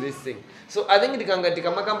achieve this thing? So I think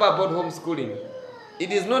about homeschooling.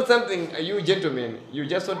 It is not something you gentlemen, you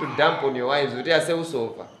just want to dump on your wives.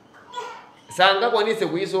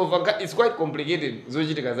 It's quite complicated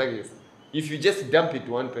if you just dump it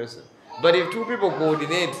to one person. But if two people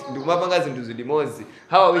coordinate,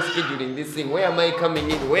 how are we scheduling this thing? Where am I coming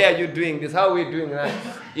in? Where are you doing this? How are we doing that?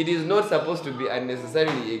 It is not supposed to be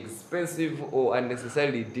unnecessarily expensive or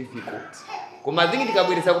unnecessarily difficult. I think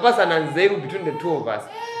between the two of us.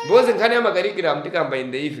 Because in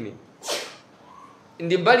the evening, in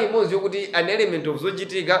the body an element of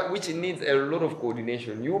Zojitika which needs a lot of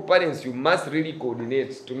coordination. You parents, you must really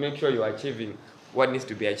coordinate to make sure you are achieving what needs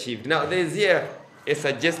to be achieved. Now, there is here a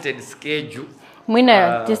suggested schedule.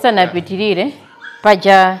 Mwina tisa napitirire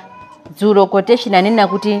paja zuro quotation anena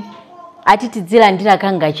kuti atitidzira ndira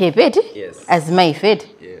kanga chepeti as my fate.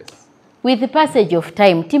 Yes. With the passage of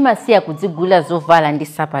time, timasiya kudzigula zovala ndi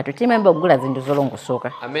sapato. Timemba kugula zinthu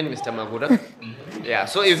zolongosoka. Amen, Mr. Maguda. Yeah,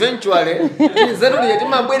 so eventually,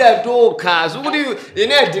 timabwera toka. So you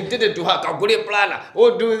know, dictated to her, kagule planner,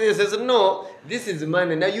 or do this. I said, no, this is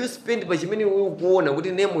money. Now you spend, but you mean you go on, what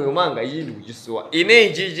name your manga, you just saw. In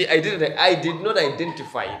AGG, I did not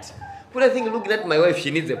identify it. But I think looking at my wife,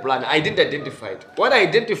 she needs a plan. I didn't identify it. What I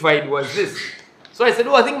identified was this. So I said,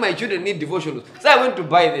 oh, I think my children need devotionals. So I went to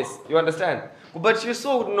buy this. You understand? But you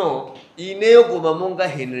so know, Ineo Kumamonga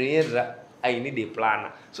Henrietta, I need a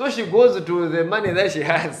planner. So she goes to the money that she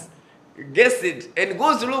has, gets it, and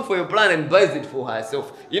goes to look for a plan and buys it for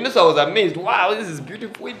herself. You know, so I was amazed. Wow, this is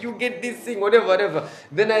beautiful. Where do you get this thing? Whatever.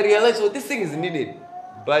 Then I realized, oh, this thing is needed.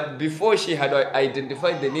 But before she had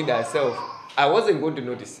identified the need herself, I wasn't going to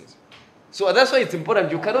notice it. So that's why it's important.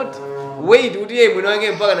 You cannot wait. That's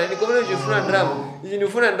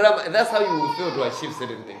how you will fail to achieve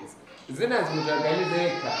certain things.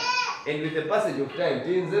 And with the passage of time, I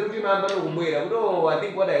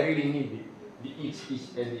think what I really need is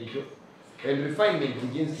and refinement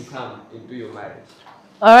begins to come into your marriage.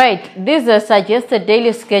 All right, this is a suggested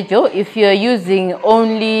daily schedule if you're using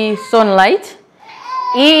only sunlight.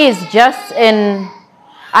 It is just an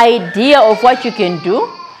idea of what you can do.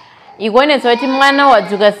 Igwene swati mwana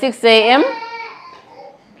wadzuka 6 a.m.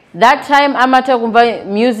 That time amata kumva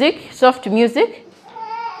music, soft music,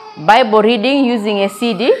 Bible reading using a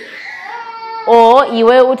CD, or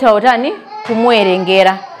iwe utautani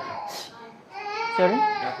kumuerengera. Sorry?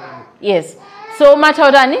 Yes. So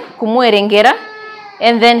matautani kumuerengera,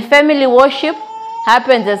 and then family worship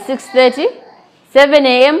happens at 6:30, 7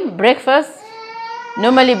 a.m. breakfast.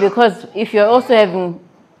 Normally, because if you're also having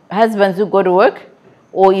husbands who go to work,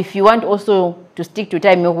 or if you want also to stick to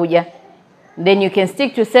time yokuja, then you can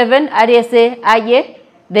stick to 7, RSA, aye,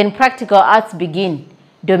 then practical arts begin.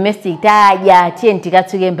 Domestic, then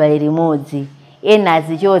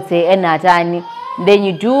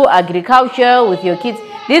you do agriculture with your kids.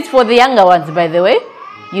 This for the younger ones, by the way.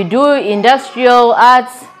 You do industrial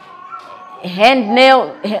arts, hand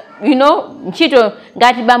nail, you know, nchito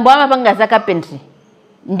ngati bambo amapanga za carpentry.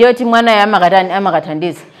 Ndio ti mwana ya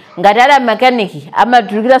amakatandiza. Ngatala mechanic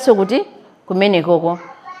amadrukira sokuti kumene koko.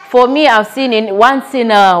 For me, I've seen in once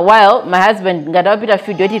in a while my husband ngatapita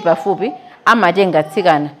few doti pafupi amatenga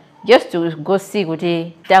tsikana just to go see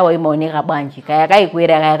kuti tawa imaoneka bwanji kaya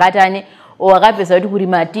kaikwera kaya katani o akapesa kuti kuli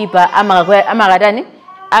matipa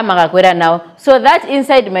amakakwera nawo. So that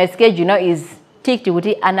inside my schedule now is ticked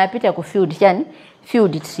kuti anapita ku field chani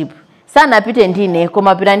field trip. Sana apite ndine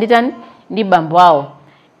koma pita nditani ndi bambo awo.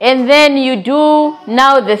 And then you do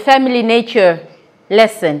now the family nature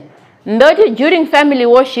lesson. During family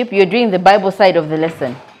worship, you're doing the Bible side of the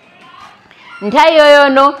lesson.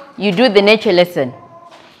 No, you do the nature lesson.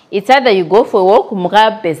 It's either you go for a walk,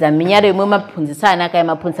 mukapeza minyare mwe mapunzisana kaya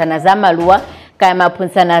mapunzana za maluwa, kaya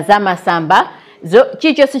mapunzana za masamba,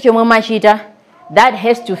 chicho sicho mwe machita, that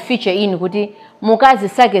has to feature in kuti mukazi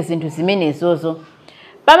sake zintu zimene zozo.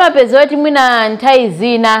 Pama pezoti mwina ntai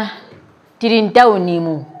tiri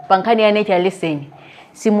ntaunimu, pankani ya nature lesson,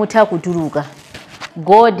 simuta kutuluka.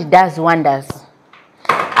 God does wonders.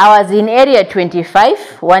 I was in area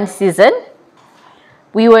 25 one season.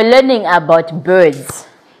 We were learning about birds.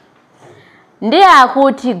 Ndiye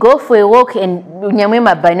akuti go for a walk and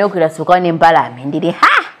unyamwema binoculars ukane mbalame. Ndili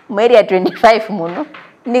area 25 muno.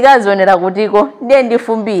 Ndikazonera kutiko ndiye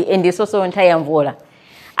ndifumbi endisoso ntaya mvula.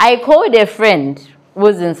 I called a friend who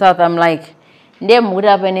was in South. I'm like, ndiye mukuti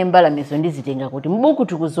apene mbalame so ndizitenga kuti mbuku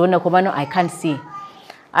tukuzona komano I can't see.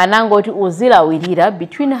 Anangoti uzila wirira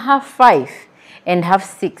between 5:30 and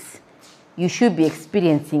 6:30. You should be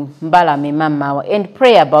experiencing mbalame mamawa and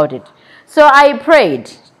pray about it. So I prayed.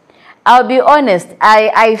 I'll be honest,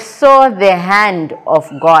 I saw the hand of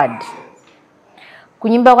God.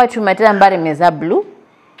 Kunyimba kwa tumatela mbalame za blue,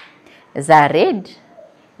 za red,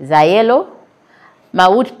 za yellow, ma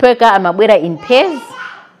woodpecker amabwera in pairs.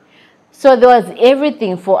 So there was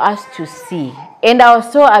everything for us to see. And I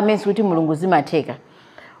was so amazed with Mulungu zimateka.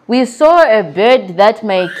 We saw a bird that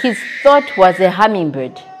my kids thought was a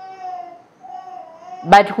hummingbird.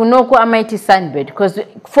 But kunoko a mighty sunbird. Because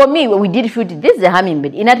for me, we did feel this is a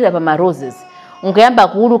hummingbird. Inatila pa roses. Nkuyamba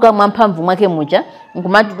kuuluka mwampamvu mwake muja.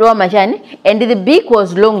 Nkumatudoa machani. And the beak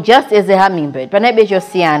was long just as a hummingbird. Panaibecho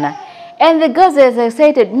siana. And the girls are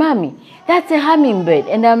excited, Mommy, that's a hummingbird.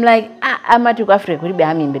 And I'm like, I'm at Africa, could it be a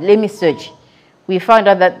hummingbird? Let me search. We found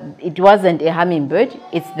out that it wasn't a hummingbird.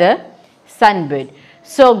 It's the sunbird.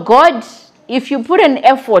 So God, if you put an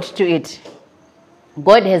effort to it,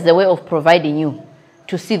 God has a way of providing you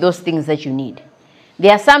to see those things that you need.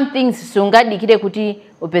 There are some things sungadi kile kuti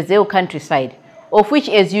upezeo countryside, of which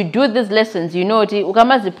as you do these lessons, you know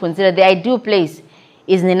the ideal place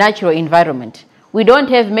is in the natural environment. We don't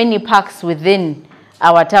have many parks within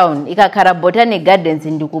our town. Ikakara botanic gardens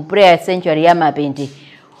in Prayer Sanctuary ya mapenti.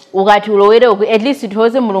 Ukati ulowere at least it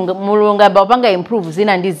was mulunga bapanga improve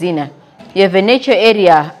zina ndi zina. You have a nature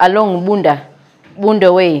area along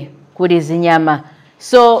Bunda way kudi zinyama.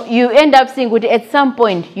 So you end up seeing at some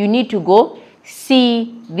point you need to go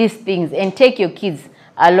see these things and take your kids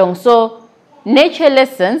along. So nature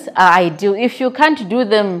lessons are ideal. If you can't do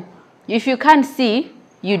them, if you can't see,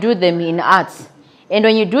 you do them in arts. And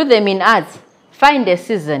when you do them in arts, find a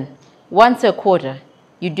season, once a quarter,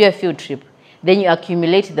 you do a field trip. Then you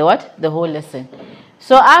accumulate the what? The whole lesson.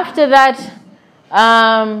 So after that,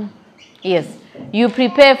 yes, you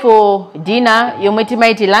prepare for dinner, your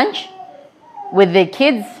mighty lunch with the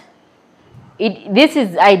kids. This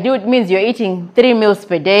is ideal. It means you're eating 3 meals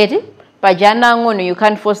per day. Pajana ngono, you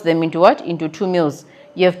can't force them into what? Into 2 meals.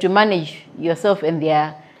 You have to manage yourself and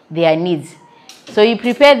their needs. So you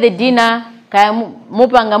prepare the dinner.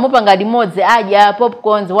 Mupanga dimodze aja,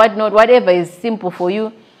 popcorns, whatnot, whatever is simple for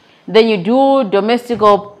you. Then you do domestic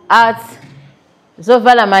arts. So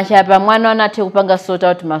vala mashapa mwana anate kupanga sort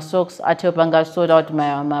out my socks, ate upanga sort out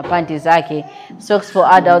my panties ake, socks for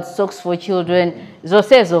adults, socks for children.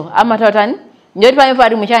 Zosezo amatotani njoti pamwe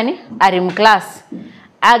ari muchani ari mu class.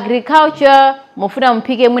 Agriculture mufuna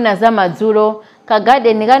mpike mwina za madzulo ka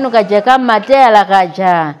garden kanu kaja kamatela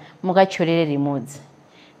kaja mukacholere rimodzi.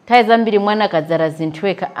 Taizambiri mwana kadzara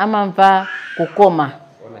zintweka amamva kukoma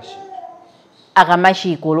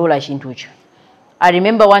akamashi ikolola chintucho. I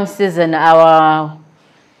remember one season our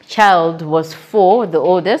child was 4, the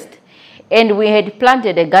oldest, and we had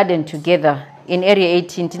planted a garden together in area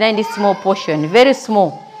 18, this small portion, very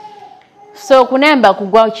small. So kunemba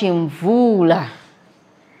kugwa chimvula.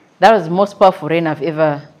 That was the most powerful rain I've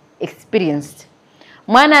ever experienced.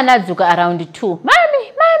 Mwana anadzuka around 2.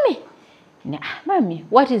 Mommy,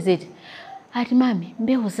 what is it? Ati mommy,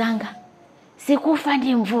 mbeu zanga sikufa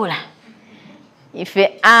ndi mvula.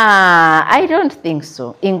 I don't think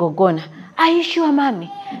so. Ingogona. Are you sure, mommy?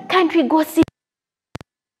 Can't we go see?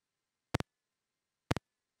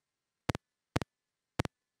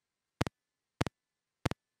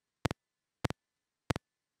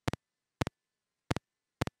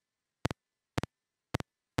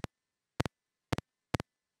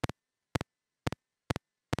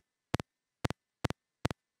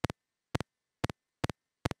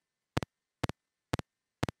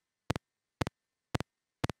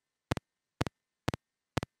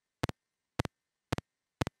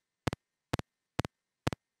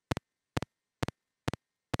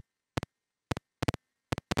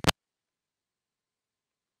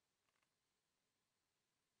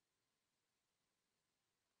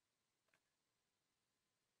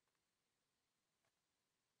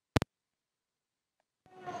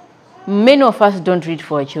 Many of us don't read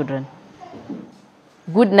for our children.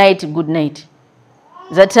 Good night, good night.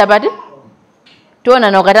 Zati sabati?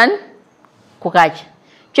 Tuona nokatani? Kukacha.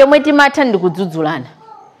 Chomweti matani kudzudzulana.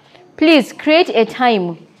 Please create a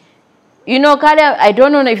time You know, I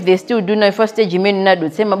don't know if they still do know first stage men na do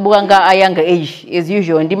same buganga a younger age as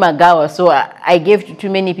usual and Dimagawa, so I gave to too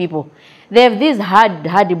many people. They have these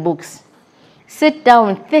hard books. Sit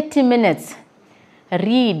down 30 minutes,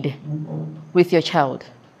 read with your child.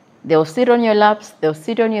 They'll sit on your laps, they'll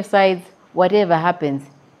sit on your sides, whatever happens,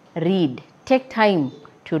 read. Take time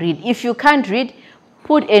to read. If you can't read,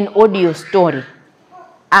 put an audio story.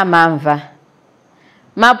 Amamva.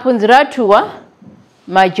 Mapunziratua,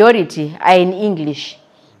 majority are in English.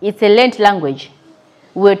 It's a learned language.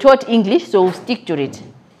 We're taught English, so we'll stick to it.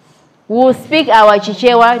 We'll speak our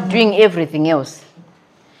Chichewa doing everything else.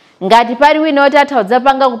 Ngati pari winota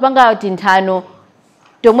panga kupanga tintano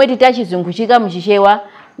tomweti tachizunguchika mchichewa,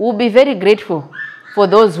 we'll be very grateful for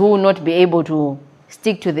those who will not be able to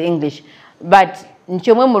stick to the English. But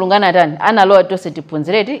nchomwe mulungana tan analoa tose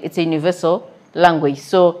tipunzireti, it's a universal language.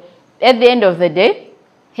 So at the end of the day,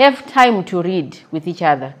 have time to read with each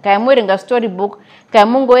other. Kaya mwerenga storybook, kaya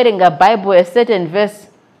mungu werenga Bible, a certain verse,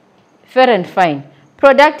 fair and fine.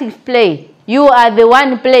 Productive play. You are the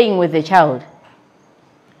one playing with the child.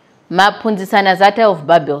 Mapunzisana zata of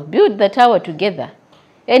Babel. Build the tower together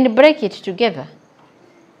and break it together.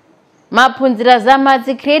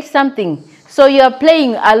 Mapunzirazama, create something. So you are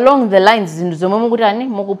playing along the lines.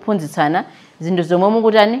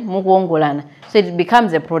 So it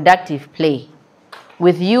becomes a productive play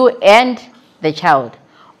with you and the child.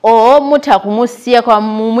 Or mutakumusia kwa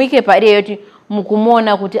mumwike pari yoti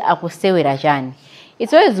mukumona kuti akusewera chani.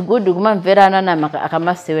 It's always good to kumamvera na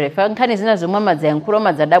akamasewera. Fankani zina zomama za yankuro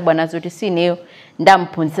mazadabwa nazo ti sineyo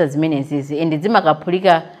ndampunzisa zimene zizi. Endi zima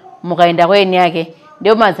kapulika mukaenda kweni yake.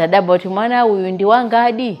 Ndio mazadabwa ti mwana uyu ndi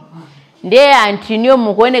wangadi. Ndiye antinyo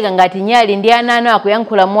mukuoneka ngati nyali ndi anano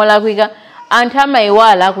akuyankhula mola kwika. Antama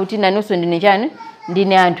iwala kuti nanuso ndine chani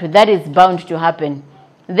ndine anthu. That is bound to happen.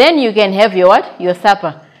 Then you can have your what? Your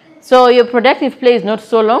supper. So your productive play is not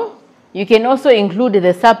so long. You can also include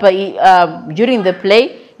the supper during the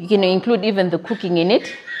play. You can include even the cooking in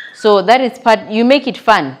it. So that is part, you make it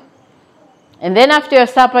fun. And then after your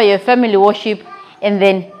supper, your family worship, and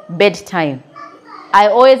then bedtime. I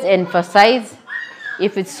always emphasize,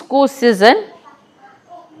 if it's school season,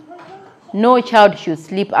 no child should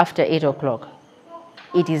sleep after 8 o'clock.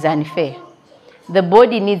 It is unfair. The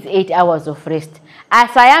body needs 8 hours of rest.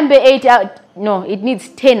 As I am 8 hours, no, it needs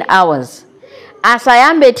 10 hours. As I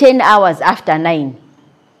am 10 hours after 9.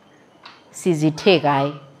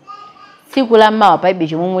 Siziteka.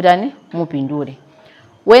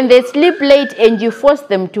 When they sleep late and you force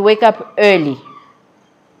them to wake up early,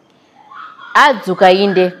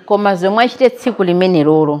 adzukainde koma zomwe achite tsiku limene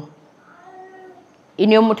lolo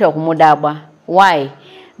iniyo mutu kumudabwa. Why?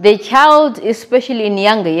 The child, especially in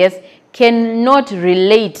younger years, cannot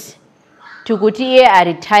relate to kuti iye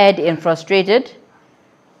are tired and frustrated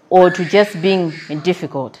or to just being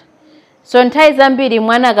difficult. So nthawi zambiri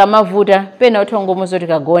mwana kamavuta pena uthongo muzoti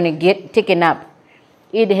kagone get taken up.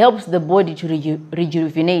 It helps the body to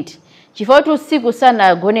rejuvenate. Chifukwa usiku sana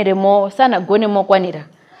agone mo kwanira.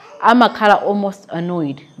 Amakhala almost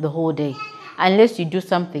annoyed the whole day unless you do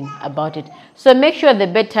something about it. So make sure the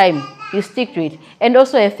bedtime you stick to it, and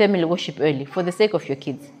also have family worship early for the sake of your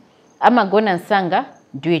kids. Amagona nsanga,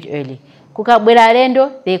 do it early. Kukabwera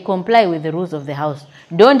rendo, they comply with the rules of the house.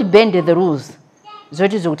 Don't bend the rules.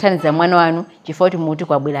 Zoti zokutaniza mwana wanu chifukwa muti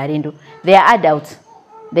kwabwera rendo. They are adults.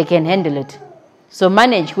 They can handle it. So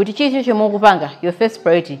manage kuti chicho mukupanga. Your first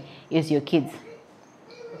priority is your kids.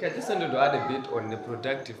 Okay, I just wanted to add a bit on the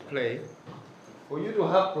productive play. For you to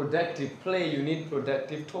have productive play, you need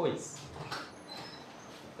productive toys.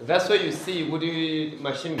 That's why you see with the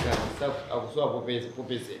machine gun stuff.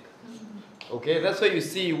 Okay, that's why you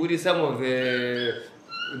see with some of the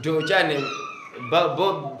Jojane,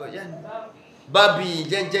 Babi,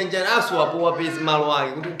 Jan Aswap,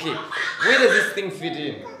 Malwai. Okay, where does this thing fit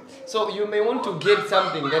in? So you may want to get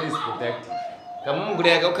something that is productive. Something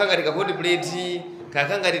productive.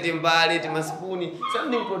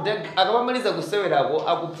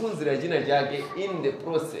 In the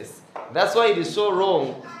process. That's why it is so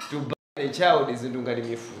wrong to buy a child is in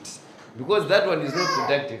food. Because that one is not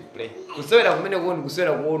productive play.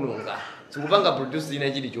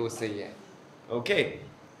 Okay.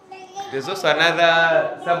 There's also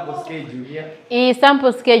another sample schedule here. A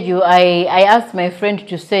sample schedule, I asked my friend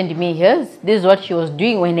to send me hers. This is what she was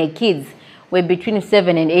doing when her kids were between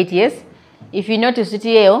 7 and 8 years. If you notice it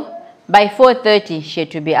here, by 4:30 she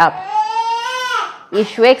had to be up. If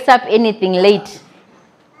she wakes up anything late,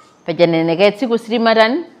 you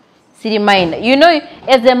know,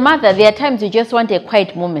 as a mother, there are times you just want a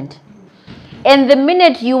quiet moment. And the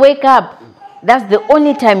minute you wake up, That's the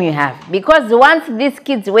only time you have. Because once these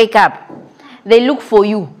kids wake up, they look for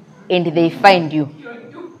you and they find you.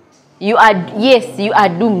 You are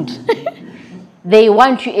doomed. They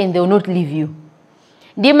want you and they will not leave you.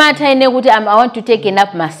 I want to take a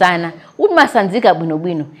nap masana.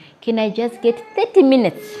 Can I just get 30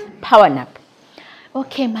 minutes power nap?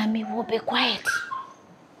 Okay, mommy, we'll be quiet.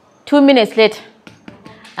 2 minutes later.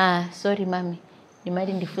 Sorry, mommy.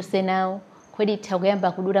 Nimadi ndifuse now. Kwedi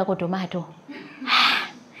taguyamba kudura ko tomato.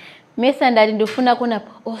 Mesa ndali ndifuna kuna.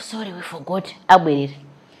 Oh, sorry, we forgot. Abwerere.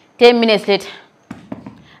 10 minutes later.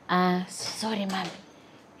 Sorry, mommy.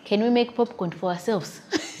 Can we make popcorn for ourselves?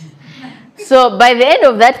 So by the end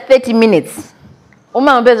of that 30 minutes,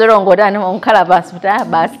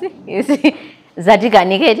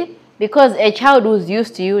 because a child who's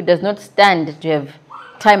used to you does not stand to have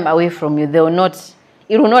time away from you. It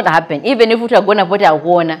will not happen. Even if you are going to put a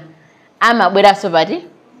warner, I'm a better somebody,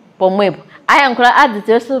 I am going to add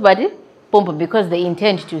the somebody, because they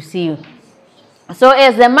intend to see you. So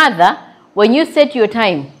as a mother, when you set your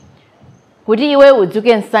time,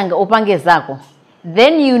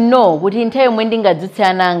 then you know kuti nthawi yomwe ndingadzutse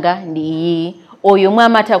ananga ndi iyi oyo mwa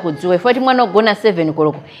amata kudzuka ifoti mwana ogona 7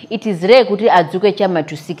 koloko it is rare kuti adzuke chama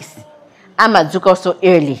to 6 amadzuka so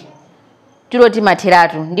early tiloti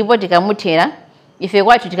matheratu ndipo tikamuthera ife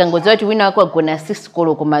kwathu tikangodziwa kuti wina wako agona 6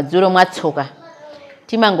 koloko madzulo mwatsoka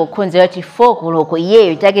timangokhonzera kuti 4 koloko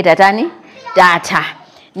iyeyo take tatani tata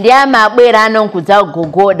ndi amabwera anonkudza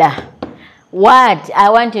gogoda. What I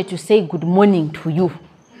wanted to say good morning to you.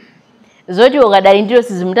 Zoti okadali ndiro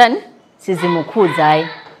sizimukhudza.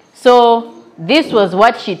 So this was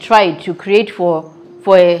what she tried to create for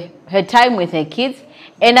her time with her kids,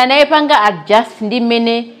 and anayepanga adjust ndi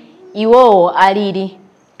mene iwo alili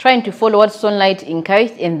trying to follow what Sunlight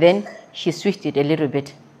encouraged, and then she switched it a little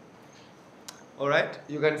bit. All right,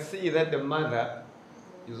 you can see that the mother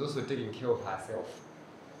is also taking care of herself.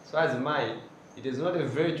 So as mine, it is not a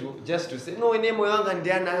virtue just to say, no, I want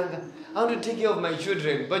to take care of my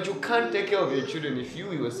children. But you can't take care of your children if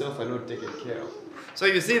you yourself are not taken care of. So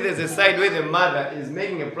you see there's a side where the mother is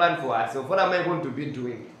making a plan for herself. What am I going to be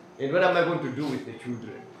doing? And what am I going to do with the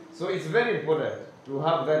children? So it's very important to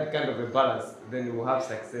have that kind of a balance. Then you will have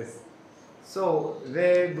success. So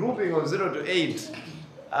the grouping of 0 to 8,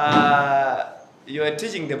 you are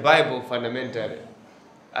teaching the Bible fundamentally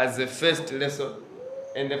as the first lesson.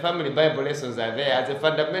 And the family Bible lessons are there as a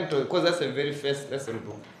fundamental, because that's the very first lesson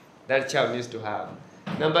book that child needs to have.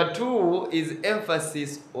 Number 2 is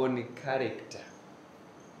emphasis on character.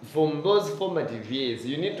 From those formative years,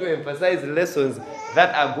 you need to emphasize lessons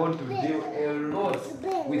that are going to deal a lot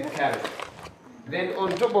with character. Then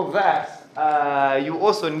on top of that, you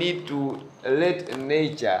also need to let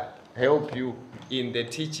nature help you in the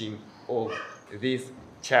teaching of this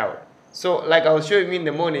child. So like I was showing you in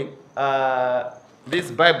the morning,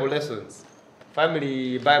 these Bible lessons,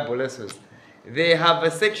 family Bible lessons, they have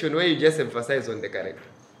a section where you just emphasize on the character.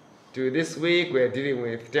 This week we're dealing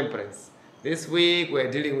with temperance. This week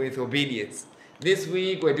we're dealing with obedience. This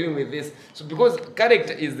week we're dealing with this. So because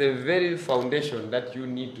character is the very foundation that you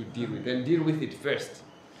need to deal with, and deal with it first.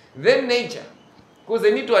 Then nature, because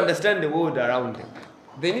they need to understand the world around them.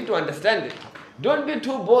 They need to understand it. Don't be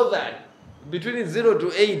too bothered between 0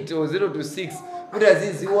 to 8 or 0 to 6. Don't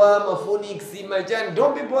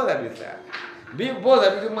be bothered with that. Be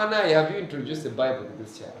bothered with Manai. Have you introduced the Bible to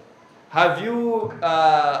this child? Have you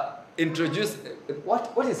introduced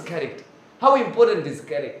what is character? How important is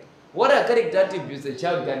character? What are character attributes a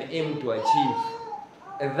child can aim to achieve?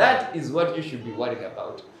 And that is what you should be worried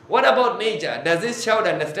about. What about nature? Does this child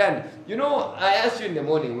understand? You know, I asked you in the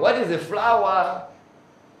morning, what is a flower?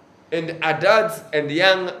 And adults and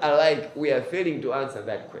young alike, we are failing to answer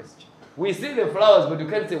that question. We see the flowers, but you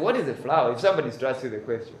can't say, what is a flower? If somebody is to ask you the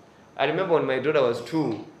question. I remember when my daughter was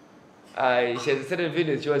 2, she has a certain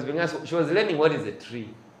video, she was being asked, she was learning what is a tree.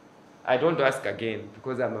 I don't want to ask again,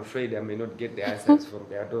 because I'm afraid I may not get the answers from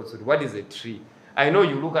the adults. What is a tree? I know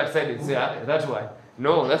you look outside and say, that's why.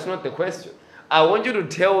 No, that's not the question. I want you to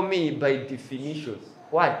tell me by definitions,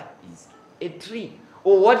 what is a tree?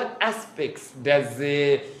 Or what aspects does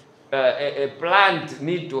a plant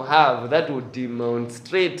need to have that would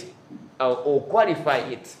demonstrate or qualify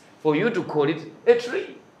it for you to call it a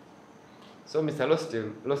tree? So, Mr.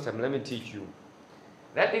 Lostam, let me teach you.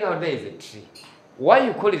 That thing out there is a tree. Why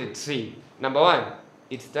you call it a tree? Number 1,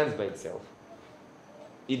 it stands by itself.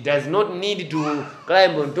 It does not need to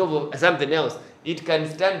climb on top of something else. It can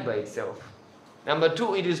stand by itself. Number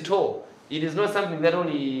 2, it is tall. It is not something that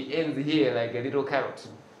only ends here like a little carrot.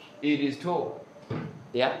 It is tall.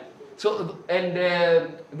 Yeah? So, and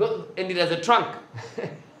it has a trunk.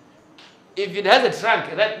 if it has a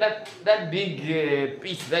trunk, that big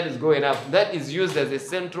piece that is going up, that is used as a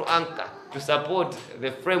central anchor to support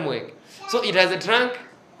the framework. So it has a trunk,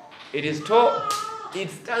 it is tall, it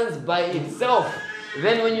stands by itself.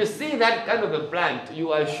 Then when you see that kind of a plant,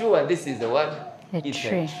 you are sure this is a what? It's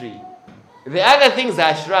a tree. The other things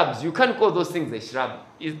are shrubs. You can't call those things a shrub.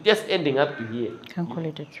 It's just ending up to here. You can call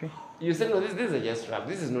it a tree. You say, no, this is just shrub.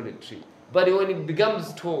 This is not a tree. But when it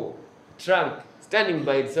becomes tall, trunk, standing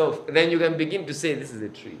by itself, then you can begin to say this is a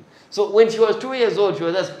tree. So when she was 2 years old, she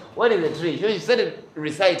was asked, what is a tree? She started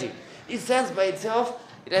reciting. It stands by itself.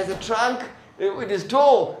 It has a trunk. It is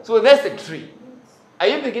tall. So that's a tree. Are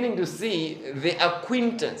you beginning to see the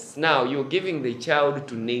acquaintance now you're giving the child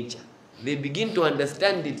to nature? They begin to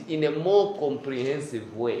understand it in a more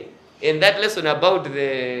comprehensive way. And that lesson about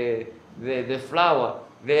the flower,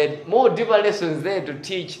 there are more deeper lessons there to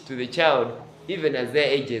teach to the child, even as their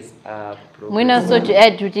ages are progressing. So to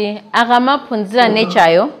add to the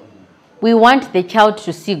nature, we want the child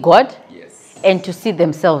to see God and to see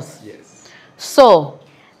themselves. Yes. So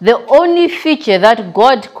the only feature that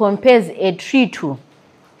God compares a tree to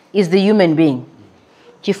is the human being.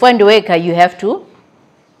 To find a worker, you have to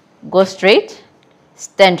go straight,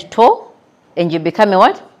 stand tall, and you become a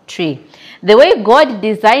what? Tree. The way God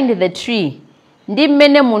designed the tree, you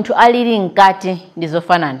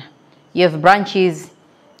have branches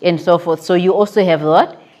and so forth. So you also have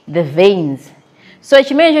what? The veins. So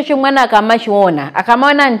chimenecho chomwana akamachiona,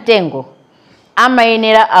 akamaona ntengo,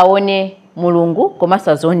 amayenera aone mulungu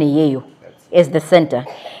komasazone yeyo as the center.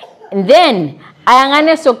 And then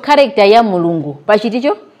ayangane so character ya mulungu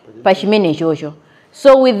pachiticho pachimenecho.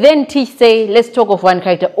 So we then teach, say, let's talk of one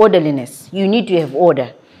character, orderliness. You need to have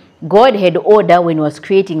order. God had order when he was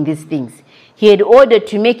creating these things. He had ordered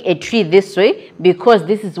to make a tree this way because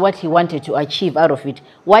this is what he wanted to achieve out of it.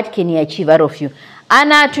 What can he achieve out of you?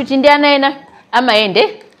 Ana tutindana ena ama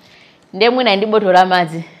ende ndemwe na ndiboto la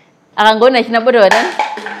mazi. Akangona china boto watani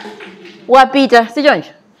wapita sichonjo.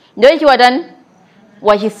 Ndio ichi watani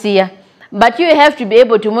wachisia. But you have to be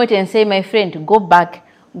able to monitor and say, my friend, go back,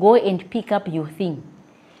 go and pick up your thing.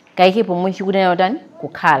 Kaike pomochi kudana watani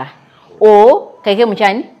kukala. Or kaike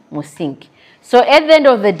mchani musink. So at the end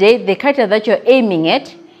of the day, the character that you're aiming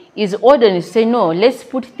at is ordered to say, no, let's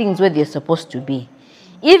put things where they're supposed to be.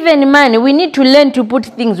 Even man, we need to learn to put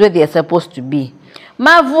things where they're supposed to be.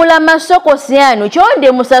 Mavula masoko sianu,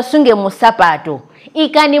 chonde musasunge musapato.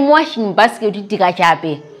 Ikani washing basket utika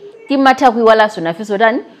chape. Timata kuiwala sunafiso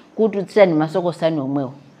dani, kututsani masoko sanu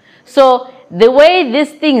omweo. So the way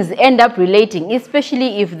these things end up relating,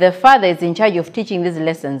 especially if the father is in charge of teaching these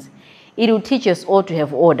lessons, it will teach us all to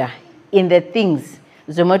have order in the things.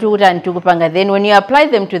 Then when you apply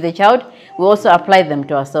them to the child, we also apply them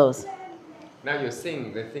to ourselves. Now you're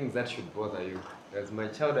saying the things that should bother you. Does my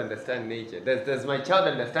child understand nature? Does my child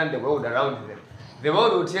understand the world around them? The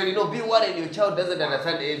world will tell you, no, be worried, your child doesn't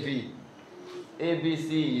understand AB.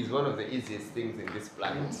 ABC is one of the easiest things in this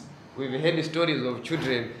planet. We've heard stories of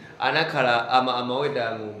children, anakala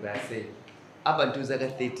amaweda ngumbrase, up until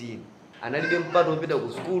 13. And I didn't part of it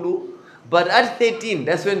to school. But at 13,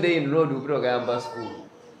 that's when they enrolled with Gamba school.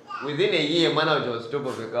 Within a year, man was top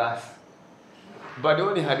of the class. But they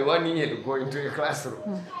only had 1 year to go into a classroom.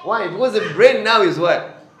 Why? Because the brain now is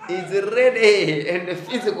what? It's ready. And the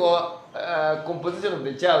physical composition of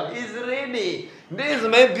the child is ready. This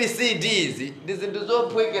may be CDs. This is so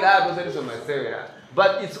quick it out.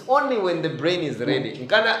 But it's only when the brain is ready.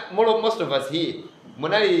 Most of us here,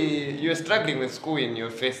 you're struggling with school in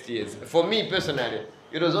your first years. For me personally,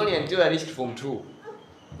 it was only until I reached Form 2.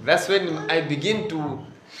 That's when I began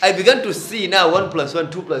to see now 1 +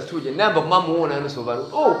 1, 2 + 2. Number mama wona anusovaru.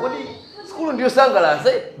 Oh, kodi school ndio sangala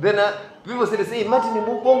say. Then people say Martin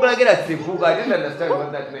mubongola get sibuka. I didn't understand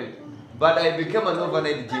what that meant. But I became an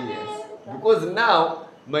overnight genius because now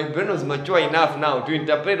my brain was mature enough now to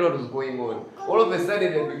interpret what was going on. All of a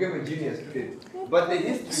sudden I became a genius student. But the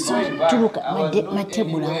history going back, I was not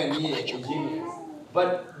anywhere near a genius.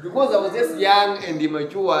 But because I was just young and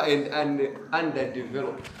immature and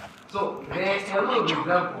underdeveloped. So there are a lot of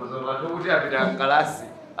examples of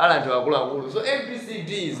so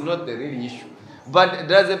ABCD is not the real issue. But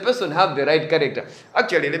does a person have the right character?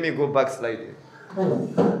 Actually, let me go back slightly.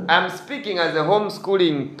 I'm speaking as a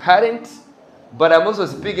homeschooling parent, but I'm also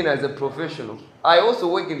speaking as a professional. I also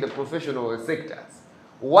work in the professional sectors.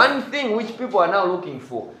 One thing which people are now looking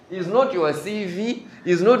for is not your CV,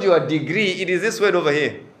 is not your degree, it is this word over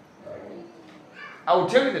here. I will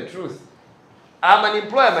tell you the truth. I'm an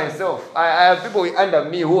employer myself. I have people under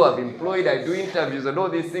me who have employed, I do interviews and all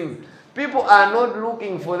these things. People are not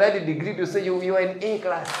looking for that degree to say you are in A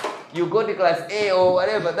class, you go to class A or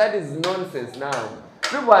whatever. That is nonsense now.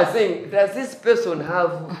 People are saying, does this person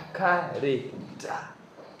have character?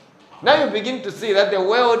 Now you begin to see that the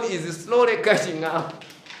world is slowly catching up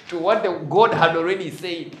to what God had already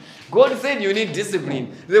said. God said you need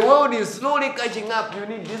discipline. The world is slowly catching up, you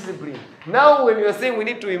need discipline. Now when you are saying we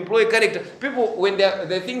need to employ character, people, when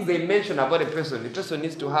the things they mention about the person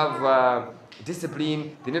needs to have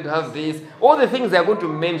discipline, they need to have this. All the things they are going to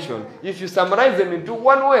mention, if you summarize them into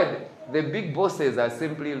one word, the big bosses are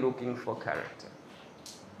simply looking for character.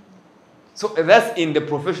 So that's in the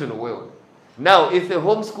professional world. Now, if a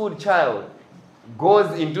homeschooled child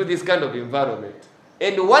goes into this kind of environment,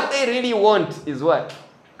 and what they really want is what?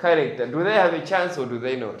 Character. Do they have a chance or do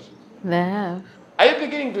they not? They have. Are you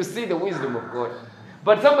beginning to see the wisdom of God?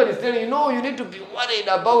 But somebody is telling you, no, you need to be worried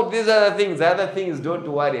about these other things. The other things,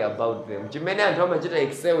 don't worry about them. Many and how much you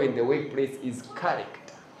excel in the workplace is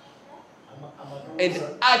character. And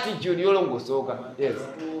attitude, you don't go so. Yes.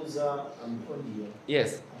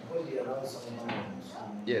 Yes.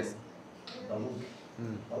 Yes.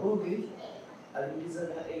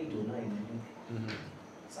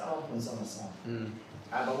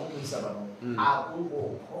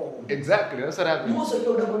 Exactly, that's what happened. Exactly.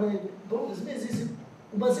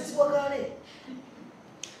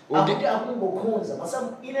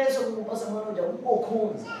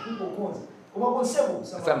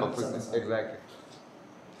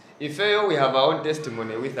 If we have our own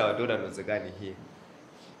testimony with our daughter Nozegani here.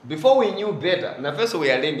 Before we knew better, now first we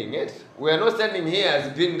are learning it. We are not standing here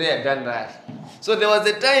as being there, done that. So there was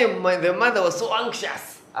a time the mother was so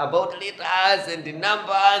anxious about letters and the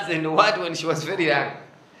numbers and what when she was very young.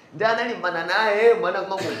 Ndana mana naye mwana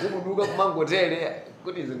kumangoduka kumangotele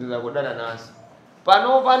kuti zinthu zakodana naso.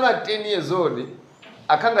 Pano at 10 years old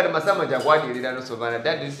akanga masama chakwadilira no sovana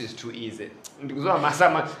that this is too easy. Ndikuzoa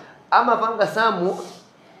masama amapanga samu,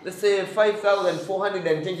 let's say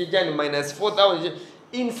 5,410 minus 4,000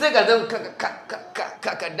 in seconds.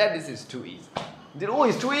 That this is too easy. Oh,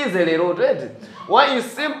 it's too easy, right? Why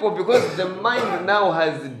is simple? Because the mind now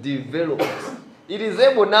has developed. It is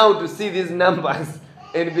able now to see these numbers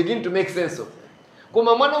and begin to make sense of.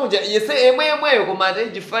 Kuma mwana uja yese emwe kuma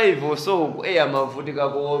age 5 or so amavutika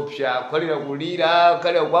kuopsha kwalira kulira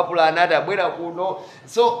kale kwapula anata bwera kuno.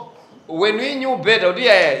 So when we knew better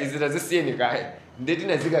is it azisiyeni kai ndeti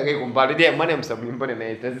nazika kai kumbali dia mwana msabulimbone na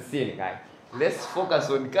azisiyeni kai. Let's focus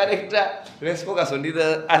on character. Let's focus on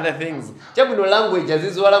the other things. Chabuno language,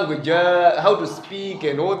 language, how to speak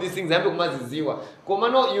and all these things.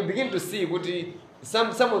 You begin to see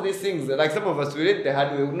some of these things, like some of us we read the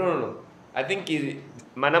hard way. No. I think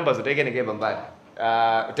my numbers are taken again bad.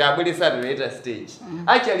 Tabulisa at a later stage.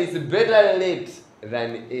 Actually, it's better late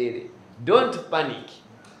than early. Don't panic.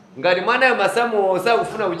 Ngati mwana ya masamu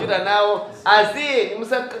osakufuna kuchita nawo asi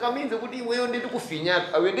musakakaminze kuti wewe ndi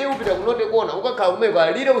kufinya awende upita kunote kona ukakhala umeko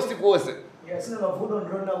alire usiku wose. Sina mavuto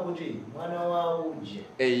ndona kuti mwana wa uje.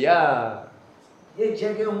 Yeah. Ye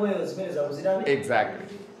jenge umweyo zimene zakuzitani?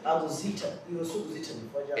 Exactly. Akuzita iyo sukuzita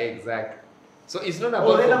ndifaja. Exactly. So it's not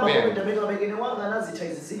about comparing.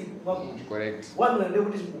 Correct.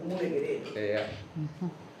 Yeah.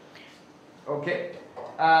 Okay.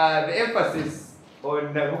 The emphasis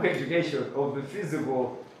on the book education of the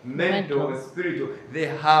physical, mental, spiritual, the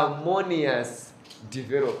harmonious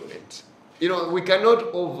development. You know, we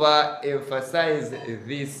cannot overemphasize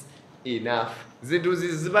this enough. Zinthu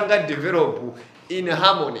zizipanga develop in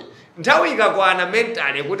harmony. Nthawi ikakwana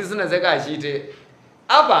mentally kuti zina zakachite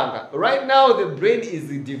apanga. Right now the brain is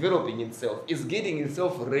developing itself. It's getting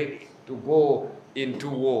itself ready to go into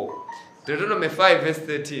war. Deuteronomy 5 verse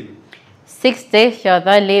 13. 6 days shall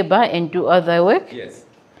thou labor and do other work. Yes.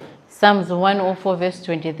 Psalms 104 verse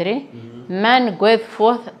 23. Man goeth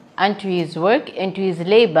forth unto his work and to his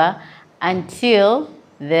labor until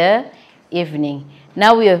the evening.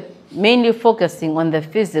 Now we are mainly focusing on the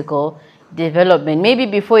physical development. Maybe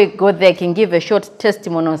before you go there, I can give a short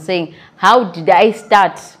testimony on saying, how did I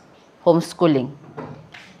start homeschooling?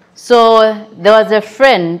 So there was a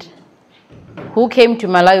friend who came to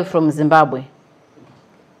Malawi from Zimbabwe.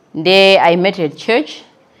 There I met her at church.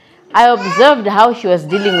 I observed how she was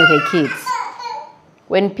dealing with her kids.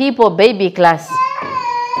 When people, baby class,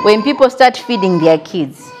 when people start feeding their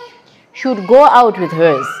kids, she would go out with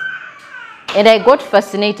hers. And I got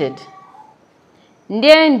fascinated.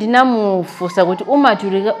 Ndiye ndinamufusa kuti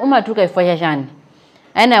umatuka ifasha chani.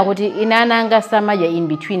 Ana kuti inananga samaja in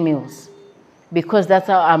between meals. Because that's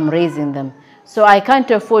how I'm raising them. So I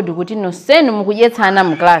can't afford kuti no senu mukujetsana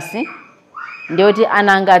mu class. Ndiye kuti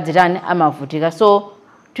ananga dzirani amavutika. So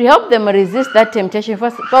to help them resist that temptation,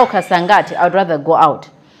 first, I'd rather go out.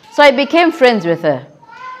 So I became friends with her.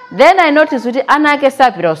 Then I noticed with Anake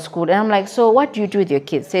Sapiro school, and I'm like, so what do you do with your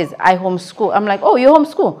kids? Says, I homeschool. I'm like, oh, you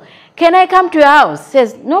homeschool? Can I come to your house?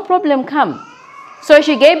 Says, no problem, come. So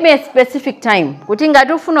she gave me a specific time.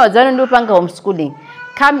 Homeschooling.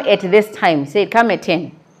 Come at this time. Said, come at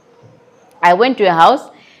 10. I went to her house.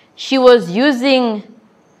 She was using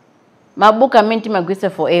Mabuka Minti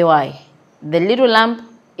Magwisa for AY, the little lamp,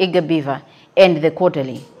 Eager Beaver, and the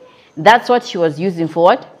quarterly. That's what she was using for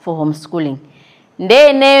what? For homeschooling.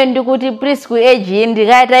 Ndene ndikuti preschool age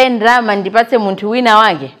ndikaita ndrama ndipatse muntu wina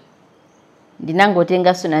wake.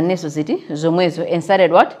 Ndinangotenga suna necessity zomwezo and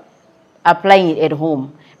started what? Applying it at home.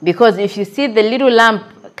 Because if you see the little lamp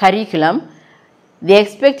curriculum, they're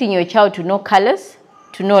expecting your child to know colors,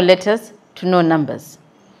 to know letters, to know numbers.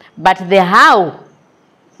 But the how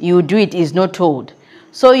you do it is not told.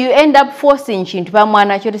 So you end up forcing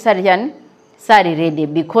sari ready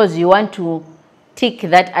because you want to tick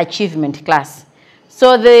that achievement class.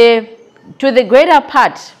 So to the greater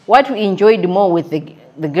part, what we enjoyed more with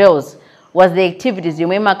the girls was the activities. You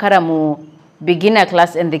remember karamu beginner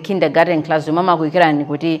class and the kindergarten class. You remember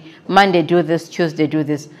Monday do this, Tuesday do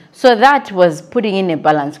this. So that was putting in a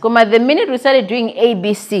balance. The minute we started doing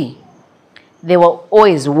ABC, they were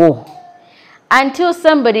always war. Until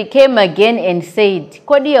somebody came again and said,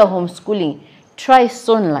 Kodi ya homeschooling, try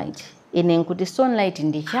sunlight. Inenkuti sunlight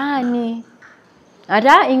ndichani.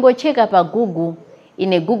 Ata ingo check up a Google.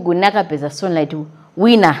 In a Google nakapeza sunlight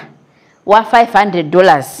winner wa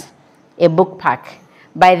 $500 a book pack.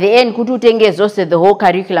 By the end, kutu tenge zose the whole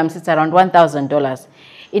curriculum sits around $1,000.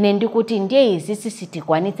 Inendikuti ndiye izisi siti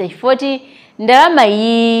kwanitse 40 ndarama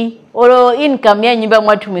yi oro income ya nyumba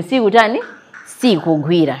mwatu si kutani si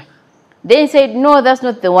kugwira. They said, no, that's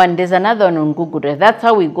not the one. There's another one on Google. That's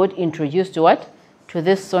how we got introduced to what? To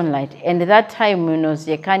this sunlight. And at that time,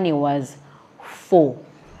 Zekani was 4.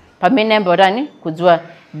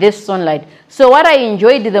 This sunlight. So what I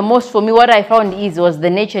enjoyed the most for me, what I found was the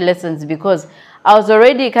nature lessons, because I was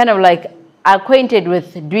already kind of like acquainted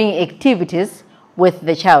with doing activities with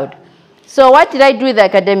the child. So what did I do with the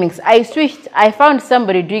academics? I switched. I found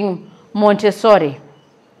somebody doing Montessori.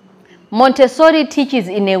 Montessori teaches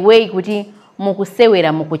in a way kuti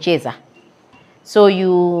mukusewera mukucheza. So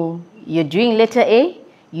you're doing letter A,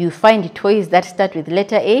 you find toys that start with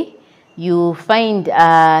letter A, you find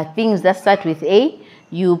things that start with A,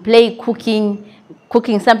 you play cooking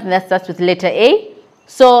something that starts with letter A.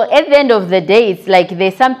 So at the end of the day, it's like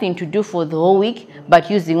there's something to do for the whole week, but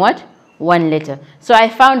using what? One letter. So I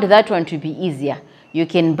found that one to be easier. You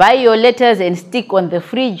can buy your letters and stick on the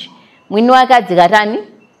fridge.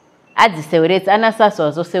 Adziseweretsa anasaso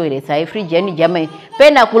azoseweretsa ifriji yani jamai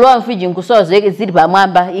pena kulowa mfriji nkusozo ziri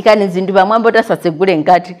pamwamba ikani zindu pamwamba tasatsegule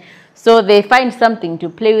nkati. So they find something to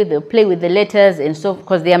play with the letters and so,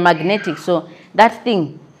 because they are magnetic. So that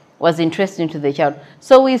thing was interesting to the child.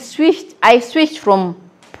 So I switched from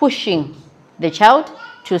pushing the child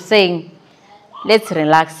to saying, let's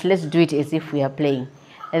relax, let's do it as if we are playing.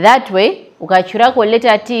 That way ukachurako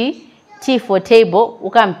letter T for table,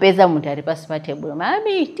 ukampeza mutari pasi pa table.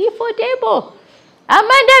 Mommy, T for table. I'm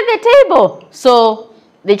under the table. So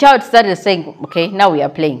the child started saying, okay, now we are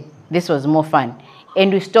playing. This was more fun.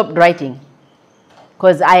 And we stopped writing.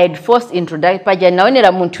 Because I had forced introduction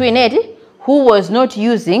who was not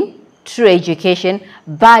using true education,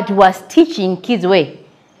 but was teaching kids way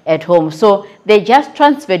at home. So they just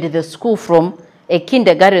transferred the school from a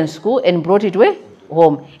kindergarten school and brought it way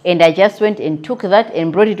home. And I just went and took that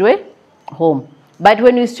and brought it way home. But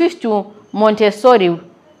when we switched to Montessori,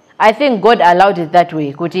 I think God allowed it that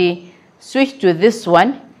way. Could he switch to this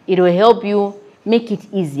one? It will help you make it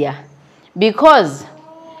easier. Because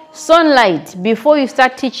sunlight, before you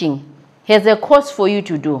start teaching, has a course for you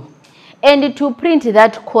to do. And to print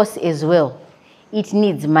that course as well, it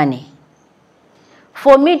needs money.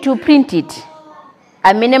 For me to print it,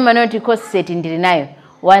 a minority course set in denial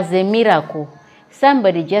was a miracle.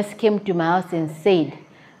 Somebody just came to my house and said,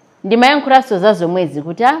 ndimayankuraso zazo mwezi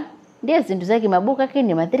kuta ndiye zintu zake mabuka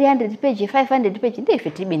kini ma 300 page 500 page ndiye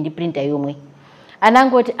fetibe ndi printer yomwe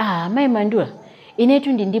anangoti mai Mandula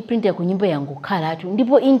inetu ndi printer ku nyimbo yangu khalatu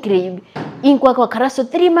ndipo ink wako kharaso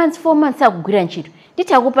 3 months 4 months akugwira ntchito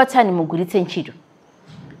nditi akupatsani muguritse ntchito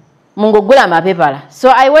mungogula mapepala.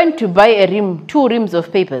 So I went to buy 2 reams of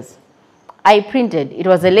papers. I printed. It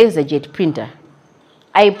was a laserjet printer.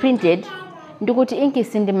 I printed ndikuti inki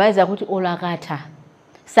sindimaiza kuti olakata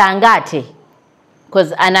sangate,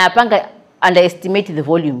 because anapanga underestimate the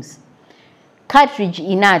volumes. Cartridge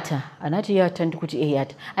inata anati yata ndikuti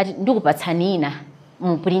yata ati ndikupatsanina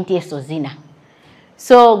mu print eso zina.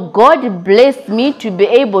 So God blessed me to be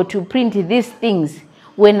able to print these things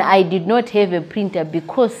when I did not have a printer,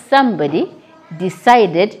 because somebody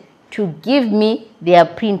decided to give me their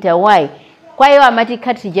printer. Why? Kwa hiyo amati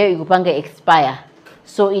cartridge ikupanga expire.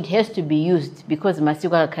 So it has to be used because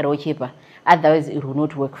masiku akarochepa. Otherwise it will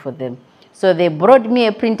not work for them. So they brought me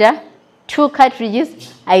a printer, 2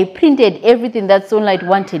 cartridges. I printed everything that Sunlight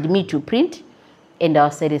wanted me to print, and I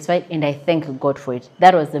was satisfied, and I thank God for it.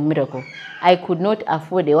 That was a miracle. I could not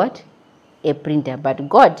afford a what? A printer, but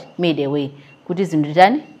God made a way. Kuti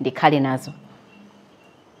zindutani ndikhale nazo.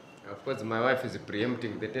 Of course, my wife is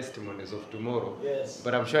preempting the testimonies of tomorrow. Yes.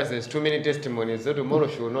 But I'm sure there's too many testimonies, so tomorrow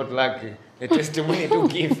she will not lack a testimony to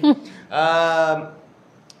give.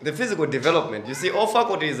 The physical development. You see, all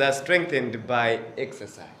faculties are strengthened by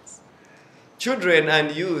exercise. Children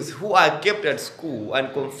and youth who are kept at school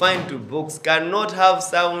and confined to books cannot have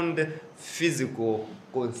sound physical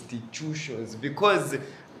constitutions because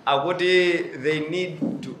they need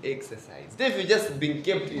to exercise. If you've just been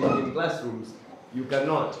kept in classrooms, you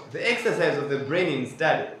cannot. The exercise of the brain in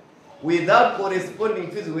study, without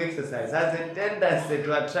corresponding physical exercise, has a tendency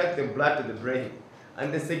to attract the blood to the brain.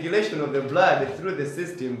 And the circulation of the blood through the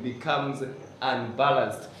system becomes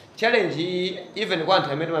unbalanced. Challenge, even one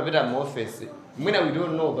time, we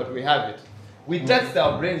don't know, but we have it. We tax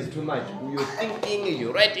our brains too much. You're thinking,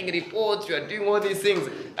 you're writing reports, you're doing all these things,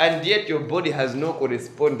 and yet your body has no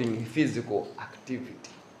corresponding physical activity.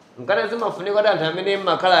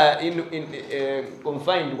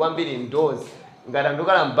 Confined one bit indoors.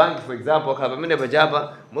 Bank, for example, the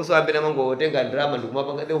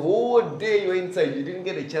whole day you're inside, you didn't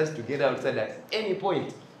get a chance to get outside at any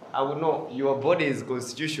point. I would know your body is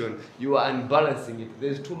constitution, you are unbalancing it.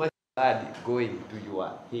 There's too much blood going to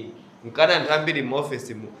your head.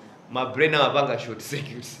 My brain now short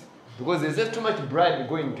circuit because there's just too much blood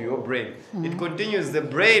going to your brain. It continues, the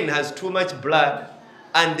brain has too much blood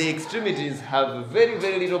and the extremities have very,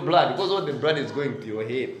 very little blood because all the blood is going to your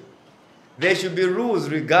head. There should be rules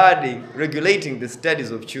regulating the studies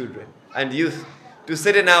of children and youth to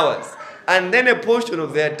certain hours. And then a portion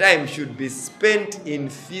of their time should be spent in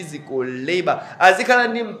physical labor. Azikala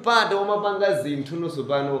nimpata omapanga zintuno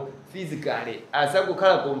sobano physically.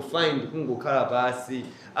 Asakukala confined kungukala basi.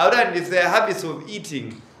 And if their habits of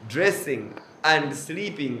eating, dressing, and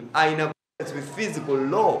sleeping are in accordance with physical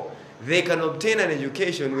law, they can obtain an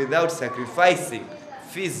education without sacrificing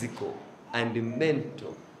physical and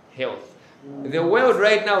mental health. The world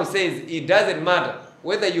right now says it doesn't matter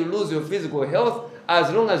whether you lose your physical health as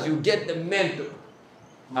long as you get the mental.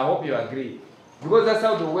 I hope you agree. Because that's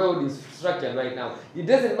how the world is structured right now. It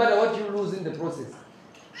doesn't matter what you lose in the process.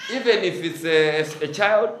 Even if it's a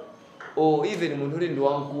child or even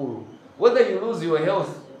whether you lose your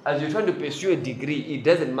health as you're trying to pursue a degree, it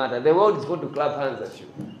doesn't matter. The world is going to clap hands at you.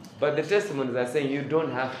 But the testimonies are saying you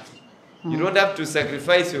don't have to. You don't have to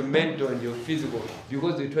sacrifice your mental and your physical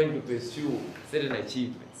because you're trying to pursue certain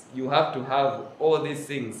achievements. You have to have all these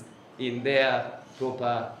things in their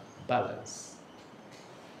proper balance.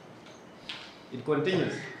 It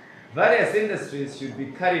continues. Various industries should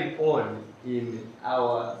be carried on in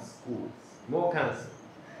our schools. More counsel.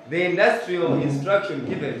 The industrial instruction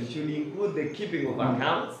given should include the keeping of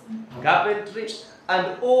accounts, carpentry,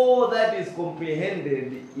 and all that is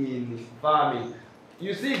comprehended in farming.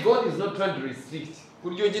 You see, God is not trying to restrict.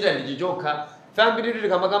 Family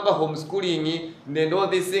homeschooling and all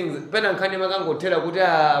these things. There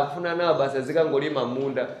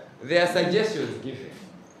are suggestions given.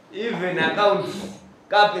 Even accounts,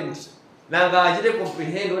 carpentry. Now,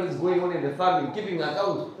 comprehend what is going on in the farming, keeping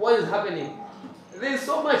accounts, what is happening. There is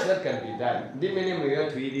so much that can be done.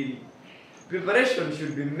 Preparation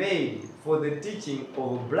should be made for the teaching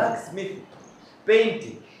of blacksmithing,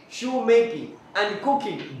 painting, shoemaking, and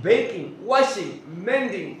cooking, baking, washing,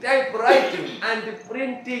 mending, typewriting, and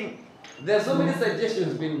printing. There are so many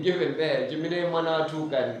suggestions being given there. Jimine Mana too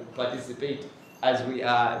can participate as we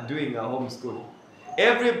are doing our homeschool.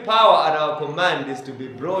 Every power at our command is to be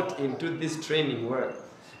brought into this training work,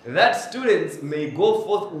 that students may go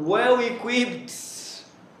forth well equipped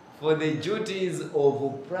for the duties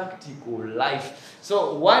of practical life.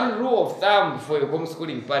 So one rule of thumb for a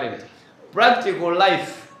homeschooling parent, practical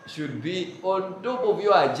life should be on top of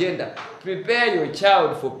your agenda. Prepare your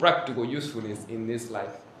child for practical usefulness in this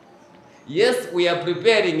life. Yes, we are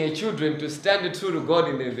preparing our children to stand true to God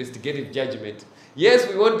in the investigative judgment. Yes,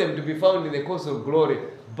 we want them to be found in the course of glory.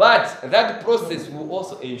 But that process will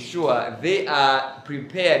also ensure they are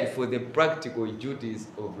prepared for the practical duties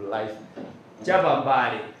of life.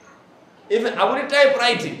 Chabambari. Even I want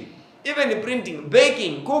typewriting, even printing,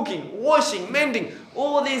 baking, cooking, washing, mending,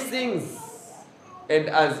 all these things. and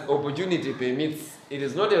as opportunity permits. It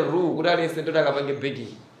is not a rule.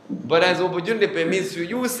 But as opportunity permits you,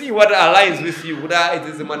 you will see what aligns with you. It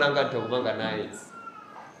is nice.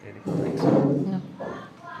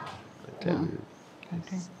 No.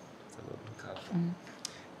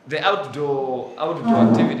 The outdoor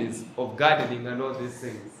activities of gardening and all these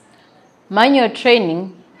things. Manual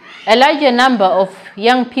training. A larger number of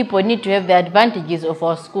young people need to have the advantages of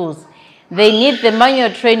our schools. They need the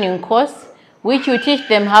manual training course, which will teach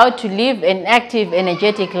them how to live an active,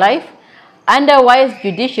 energetic life. Under wise,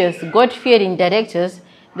 judicious, God-fearing directors,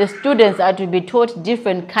 the students are to be taught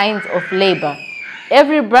different kinds of labor.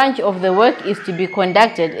 Every branch of the work is to be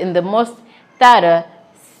conducted in the most thorough,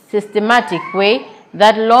 systematic way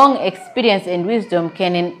that long experience and wisdom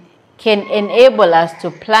can enable us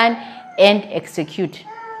to plan and execute.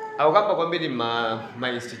 Awukamba kwambiri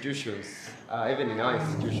my institutions, even in our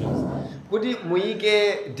institutions, kuti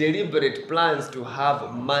muike deliberate plans to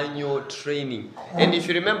have manual training. And if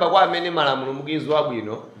you remember kwa amene malamulo mukizwa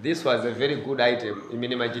bwino, this was a very good item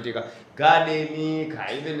imene machitika gardening,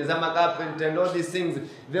 even zama carpenter and all these things.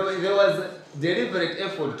 There was deliberate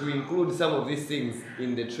effort to include some of these things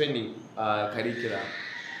in the training curriculum.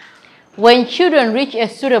 When children reach a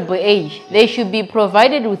suitable age, they should be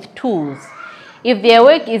provided with tools. If their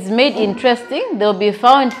work is made interesting, they'll be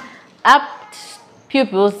found apt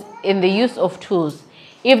pupils in the use of tools.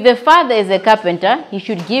 If the father is a carpenter, he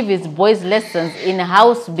should give his boys lessons in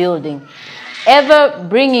house building, ever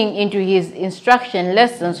bringing into his instruction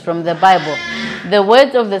lessons from the Bible, the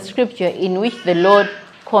words of the scripture in which the Lord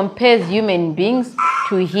compares human beings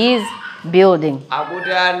to his building. Let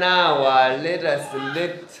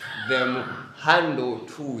them handle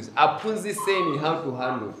tools. Apunzi saying how to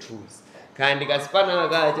handle tools. They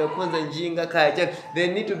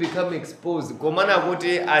need to become exposed.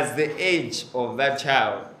 As the age of that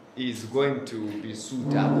child is going to be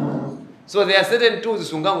suitable. So there are certain tools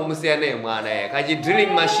sungamu musiyane mwana ya kaji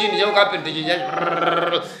drilling machine ya carpenter jijaji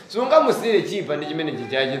sungamu musire cheap and jimene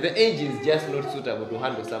jijaji. The age is just not suitable to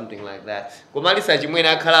handle something like that. Kumalisa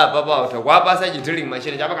jimwena akala papa utakwapa sa drilling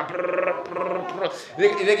machine japaka.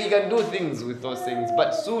 They can do things with those things,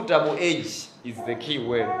 but suitable age is the key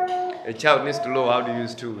word. A child needs to know how to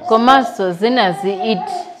use tools. Komaso zinazi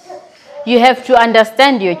you have to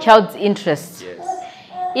understand your child's interests. Yes.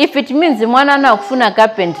 If it means mwana na kufuna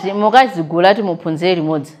carpentry mukazigula ti muphunzire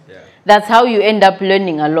limodzi. That's how you end up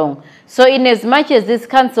learning along. So in as much as this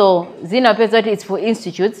council zinapeza it's for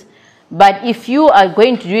institutes, but if you are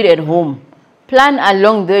going to do it at home, plan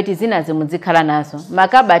along the way zinazi muzikhala nazo.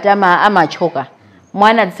 Makabata amachoka.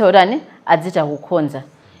 Mwana dzisaurani adzita kukhonza.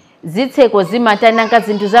 Zitseko zimatananga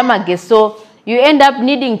zintu zamagetsi, so you end up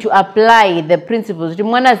needing to apply the principles.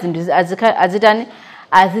 Mwana zintu azitani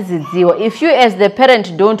azizidziwa. If you as the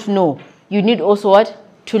parent don't know, you need also what?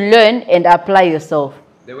 To learn and apply yourself.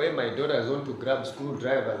 The way my daughters want to grab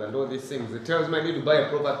screwdrivers and all these things, it tells me I need to buy a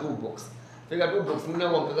proper toolbox. So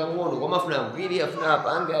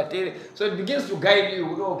it begins to guide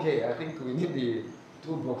you. Okay, I think we need the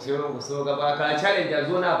toolbox.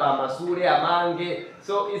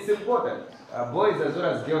 So it's important. Boys as well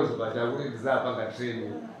as girls, but I wouldn't deserve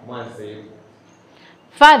training once a year.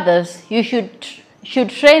 Fathers, you should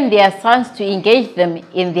train their sons to engage them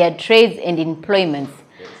in their trades and employments.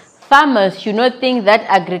 Yes. Farmers should not think that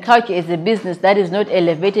agriculture is a business that is not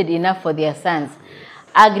elevated enough for their sons.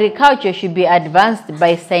 Agriculture should be advanced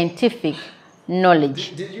by scientific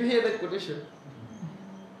knowledge. Did you hear that quotation?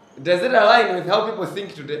 Does it align with how people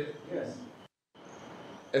think today? Yes.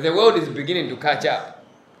 The world is beginning to catch up.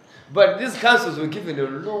 But these councils were given a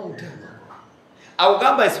long time ago.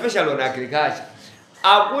 Awugamba especially on agriculture.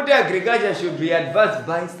 A good agriculture should be advanced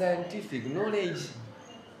by scientific knowledge.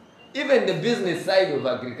 Even the business side of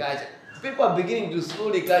agriculture. People are beginning to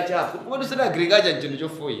slowly catch up. What is agriculture?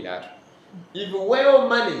 If well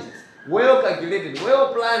managed, well calculated,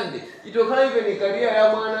 well planned, it will come even a career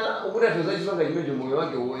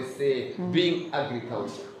being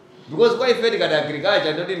agriculture. Because quite fair that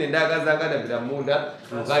agriculture, not in the Munda,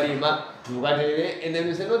 and then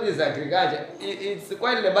you say, no, this is agriculture. It's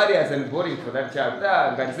quite laborious and boring for that child.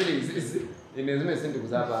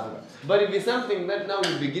 But if it's something that now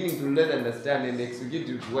you're beginning to learn, understand, and execute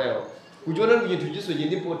it well, you don't introduce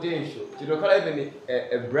any potential. You don't call even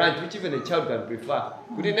a branch which even a child can prefer.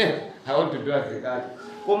 I want to do agriculture.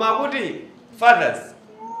 Fathers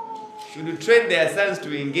should train their sons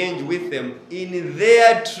to engage with them in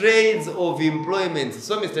their trades of employment.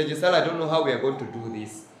 So, Mr. Jesala, I don't know how we are going to do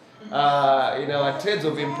this. In our trades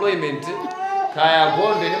of employment, I'll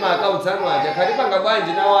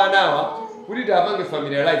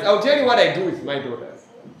tell you what I do with my daughters.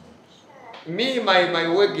 my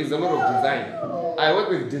work is a lot of design. I work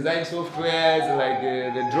with design softwares, like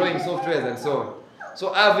the drawing softwares and so on.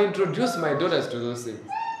 So I've introduced my daughters to those things.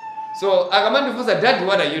 So I command the first, Dad,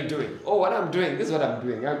 what are you doing? Oh, what I'm doing, this is what I'm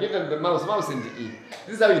doing. I'll give them the mouse in the E.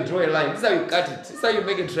 This is how you draw a line, this is how you cut it, this is how you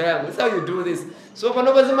make a triangle, this is how you do this. So for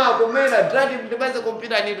nobody device a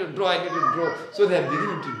computer, I need to draw. So they're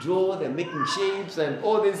beginning to draw, they're making shapes and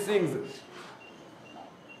all these things.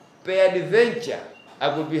 Peradventure,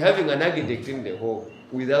 I could be having an architect in the home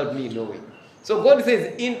without me knowing. So God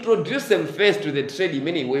says, introduce them first to the trade in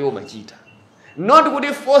many ways, machita. Not would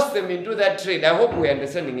you force them into that trade. I hope we're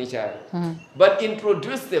understanding each other. But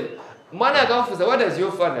introduce them. What does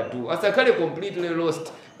your father do? As I kind of completely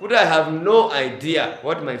lost, could I have no idea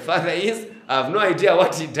what my father is? I have no idea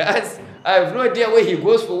what he does. I have no idea where he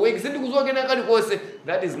goes for work.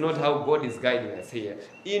 That is not how God is guiding us here.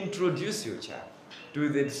 Introduce your child to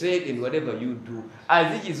the trade in whatever you do.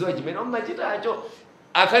 As it is what you mean,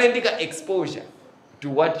 I can't take exposure to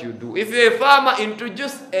what you do. If you're a farmer,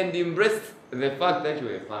 introduce and embrace the fact that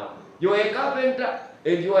you're a farmer. You're a carpenter,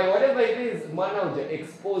 and you are whatever it is, man,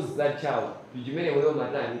 expose that child. Even in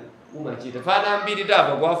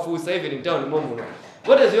town,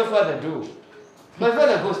 what does your father do? My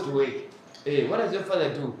father goes to work. Hey, what does your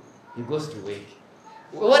father do? He goes to work.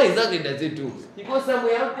 What exactly does he do? He goes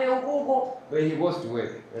somewhere out there, but he goes to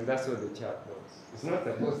work. And that's what the child knows. It's not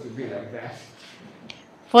supposed to be like that.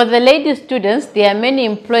 For the lady students, there are many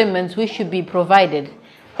employments which should be provided,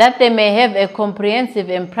 that they may have a comprehensive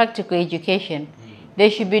and practical education. They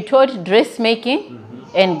should be taught dressmaking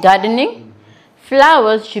and gardening.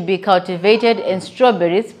 Flowers should be cultivated and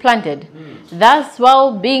strawberries planted. Thus,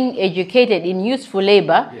 while being educated in useful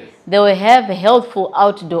labor, they will have healthful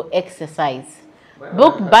outdoor exercise.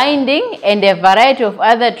 Bookbinding and a variety of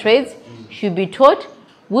other trades should be taught,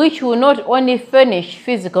 which will not only furnish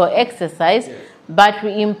physical exercise, but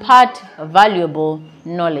will impart valuable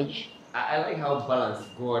knowledge. I like how balanced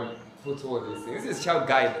God puts all these things. This is child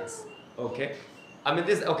guidance, okay? I mean,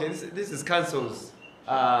 this is councils.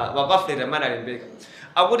 I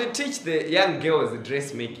would teach the young girls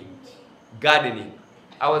dressmaking, gardening.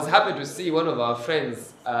 I was happy to see one of our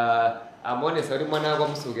friends. I'm honest, I didn't want to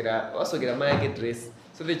also get a market dress.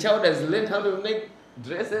 So the child has learned how to make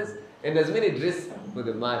dresses, and there's many dresses for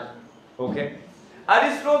the man. Okay? Are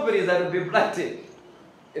these strawberries that will be planted?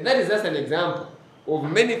 And that is just an example of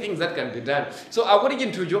many things that can be done. So I want to get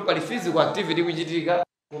into job physical activity which is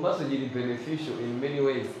beneficial in many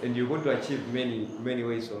ways, and you're going to achieve many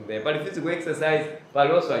ways from there. But physical exercise,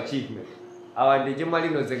 but also achievement. Our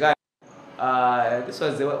Nijimali was the guy. This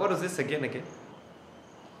was the, what was this again?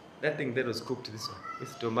 That thing that was cooked, this one.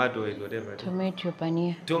 It's tomato and whatever. Tomato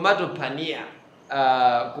paneer. Tomato paneer.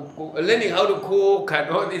 Learning how to cook and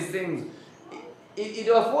all these things. It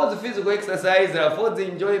affords physical exercise, it affords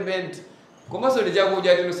enjoyment. But something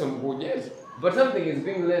is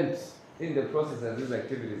being learned in the process as these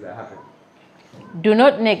activities are happening. Do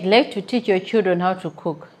not neglect to teach your children how to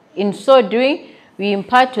cook. In so doing, we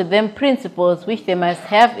impart to them principles which they must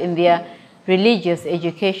have in their religious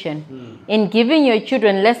education. In giving your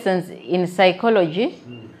children lessons in psychology,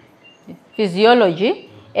 physiology,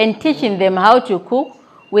 and teaching them how to cook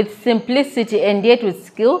with simplicity and yet with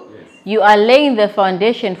skill, you are laying the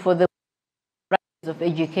foundation for the practice of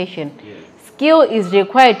education. Skill is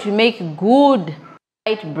required to make good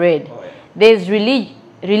white bread. There is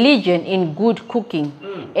religion in good cooking,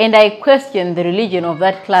 and I question the religion of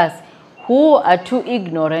that class who are too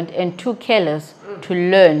ignorant and too careless to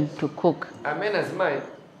learn to cook. Amen as mine.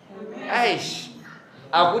 Aish.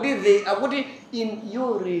 I put it in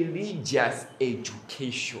your religious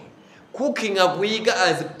education. Cooking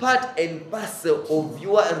as part and parcel of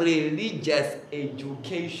your religious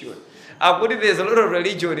education. I put it, there's a lot of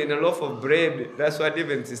religion in a loaf of bread. That's what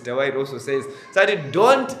even Sister White also says. So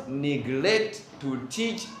don't neglect to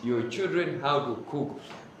teach your children how to cook.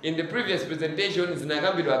 In the previous presentations, they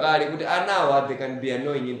can be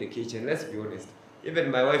annoying in the kitchen. Let's be honest.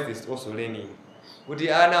 Even my wife is also learning.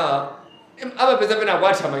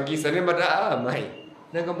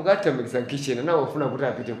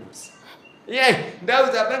 Yeah, that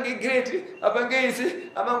was a bank great, a bank is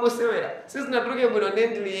a mango sewer. Since not looking at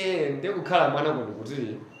they will call a man of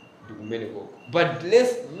but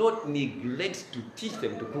let's not neglect to teach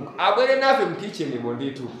them to cook. I will enough in teaching them on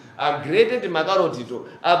day 2. I've graded Magarotito.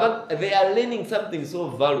 They are learning something so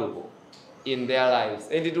valuable in their lives,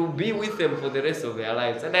 and it will be with them for the rest of their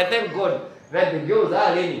lives. And I thank God that the girls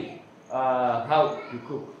are learning how to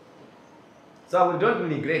cook. So we don't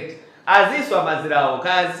neglect. As this one,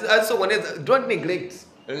 don't neglect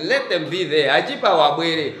Let them be there. Achipa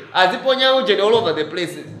wabwere. Aziponya uje all over the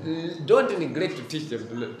place. Don't neglect to teach them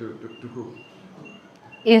to cook.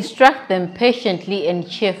 Instruct them patiently and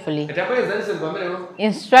cheerfully.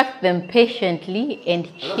 Instruct them patiently and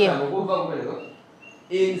cheerfully.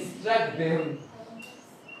 Instruct them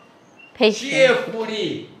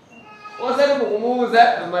cheerfully. You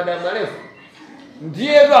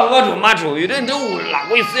don't do like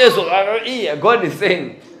we say so. God is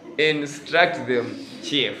saying, instruct them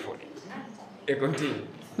cheerfully. Continue.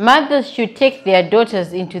 Mothers should take their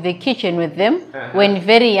daughters into the kitchen with them when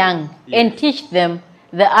very young and teach them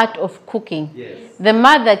the art of cooking. Yes. The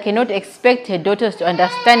mother cannot expect her daughters to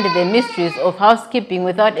understand the mysteries of housekeeping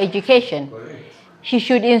without education. Correct. She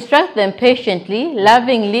should instruct them patiently,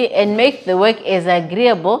 lovingly, and make the work as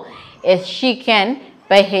agreeable as she can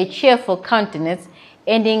by her cheerful countenance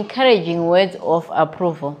and encouraging words of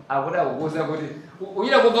approval.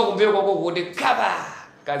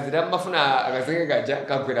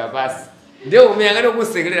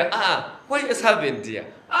 What just happened here?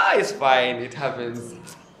 It's fine, it happens.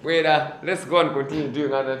 Wait, let's go and continue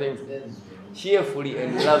doing other things. Cheerfully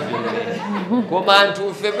and lovingly. Come on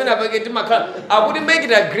to I wouldn't make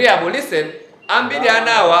it agreeable. Listen, I'm busy an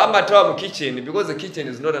hour, I'm at home kitchen because the kitchen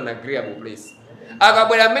is not an agreeable place.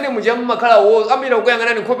 Akabwera mene mujamu makala wo amira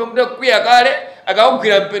okuyangana ni kope muda kuya kale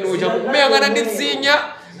akawukira mpenu uja kumeyangana ndi tsinya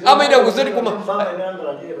amaida kuzoti kuma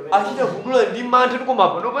achita kudula ndi mantha tukoma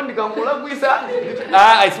pa nopandika ngula kuisa.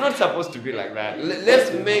 It's not supposed to be like that.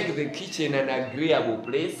 Let's make the kitchen an agreeable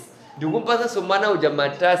place. Ndikumpasa somana uja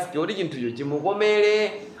matask odi chinthu icho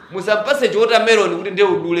chimukomere musampase watermelon kuti ndiye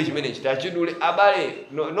udule chimene chitachidule abale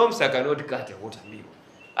no msaka not kate watermelon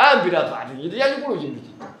ambira pati ndi yachikulu chinthu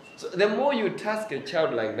chi. So the more you task a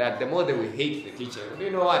child like that, the more they will hate the kitchen.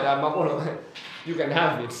 You know what? You can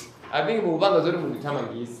have it. I think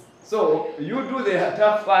so you do the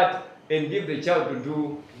tough part and give the child to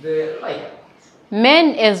do the light.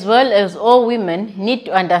 Men, as well as all women, need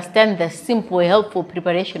to understand the simple, helpful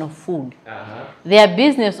preparation of food. Their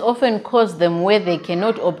business often calls them where they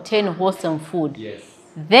cannot obtain wholesome food. Yes.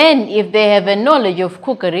 Then, if they have a knowledge of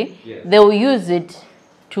cookery, yes, they will use it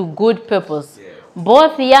to good purpose. Yes.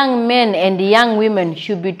 Both young men and young women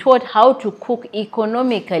should be taught how to cook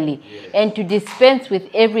economically, yes, and to dispense with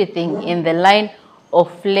everything in the line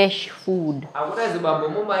of flesh food. So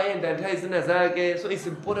it's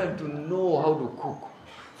important to know how to cook.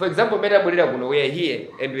 For example, we are here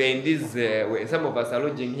and we are in this, some of us are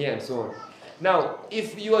lodging here and so on. Now,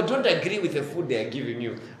 if you don't agree with the food they are giving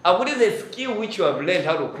you, what is the skill which you have learned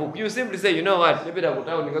how to cook? You simply say, you know what,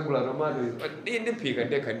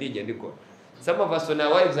 some of us, when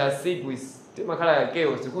our wives are sick, we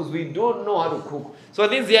chaos because we don't know how to cook. So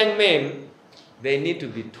these young men, they need to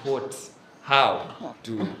be taught how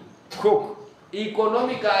to cook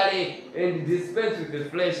economically and dispense with the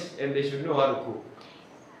flesh, and they should know how to cook.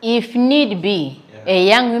 If need be, a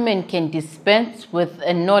young woman can dispense with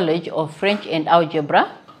a knowledge of French and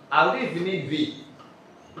algebra. If need be,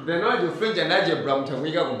 the knowledge of French and algebra,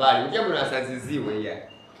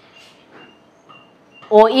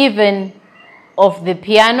 or even of the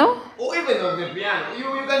piano. Or even of the piano.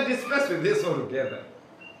 You can dispense with this all together.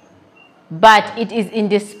 But it is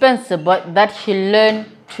indispensable that she learn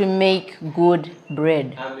to make good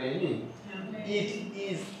bread. Amen. It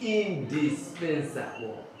is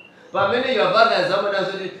indispensable. But many of others, I'm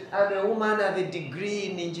a woman, I have a degree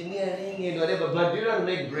in engineering and whatever, but do you know how to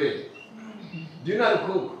make bread? Do you know how to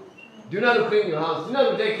cook? Do you know how to clean your house? Do you know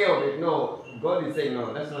how to take care of it? No. God is saying,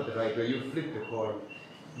 no, that's not the right way. You flip the coin.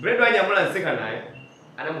 Bread when you're not sick and I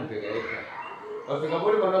don't bake it. But if you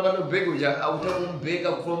bake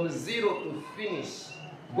from zero to finish.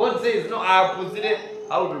 God says, no, I posited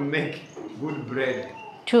how to make good bread.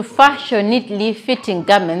 To fashion neatly fitting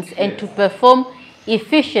garments and to perform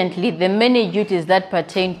efficiently the many duties that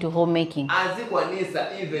pertain to homemaking. As if one is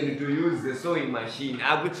even to use the sewing machine.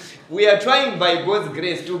 We are trying by God's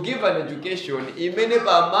grace to give an education.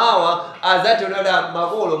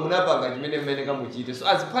 So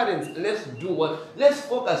as parents, let's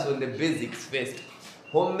focus on the basics first.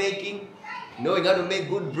 Homemaking, knowing how to make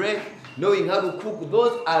good bread, knowing how to cook,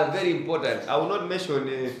 those are very important. I will not mention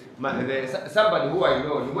somebody who I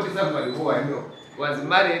know. Somebody who I know was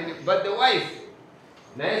married, but the wife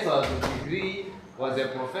was a degree, was a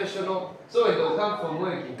professional. So when they will come from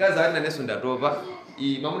work,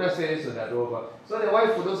 so the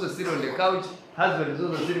wife would also sit on the couch, husband is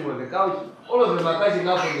also sitting on the couch. All of them are catching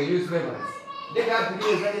up on the newspapers. They have to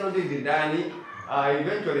eventually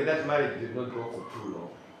that marriage did not go for too long.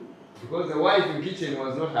 Because the wife in the kitchen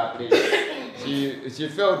was not her place. She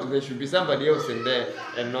felt there should be somebody else in there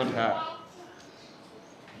and not her.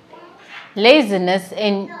 Laziness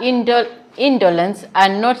and indolence are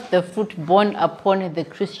not the fruit borne upon the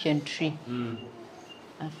Christian tree.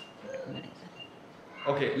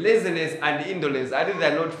 Okay, laziness and indolence, I think they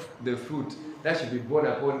are not the fruit that should be born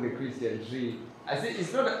upon the Christian tree. I see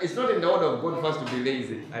it's not in the order of God for us to be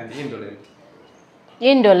lazy and indolent.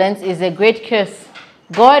 Indolence is a great curse.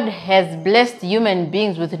 God has blessed human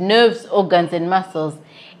beings with nerves, organs, and muscles,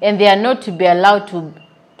 and they are not to be allowed to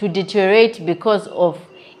deteriorate because of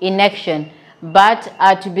inaction, but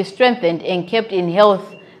are to be strengthened and kept in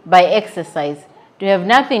health by exercise. To have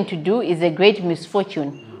nothing to do is a great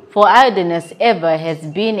misfortune, for idleness ever has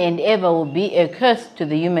been and ever will be a curse to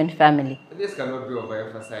the human family. This cannot be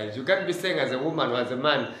overemphasized. You can't be saying as a woman or as a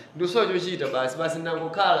man, do so you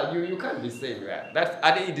can't be saying that.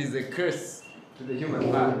 I think it is a curse to the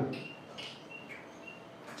human family.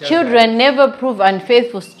 Children, never prove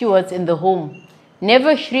unfaithful stewards in the home.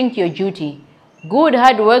 Never shrink your duty. Good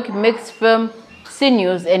hard work makes firm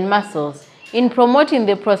sinews and muscles. In promoting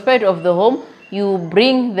the prosperity of the home, you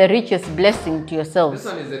bring the richest blessing to yourselves.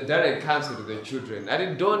 This one is a direct counsel to the children.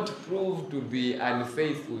 And don't prove to be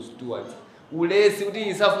unfaithful stewards.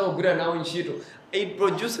 It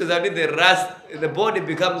produces the body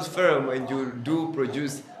becomes firm and you do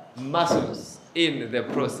produce muscles in the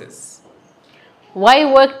process. Why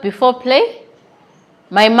work before play?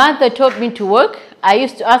 My mother taught me to work. I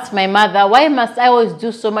used to ask my mother, why must I always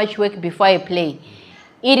do so much work before I play?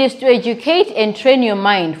 It is to educate and train your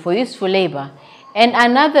mind for useful labor. And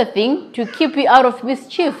another thing, to keep you out of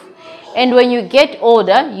mischief. And when you get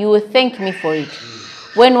older, you will thank me for it.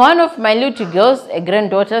 When one of my little girls, a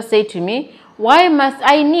granddaughter, said to me, why must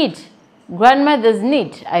I knit? Grandmothers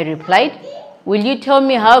knit, I replied. Will you tell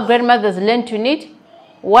me how grandmothers learn to knit?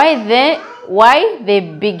 Why they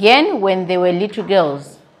began when they were little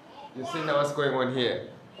girls. You see now what's going on here?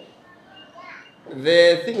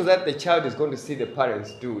 The things that the child is going to see the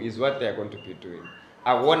parents do is what they are going to be doing. They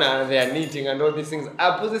are knitting and all these things.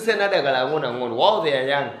 While they are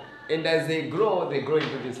young. And as they grow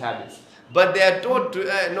into these habits. But they are taught to,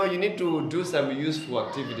 no, you need to do some useful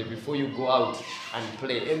activity before you go out and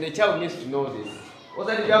play. And the child needs to know this. From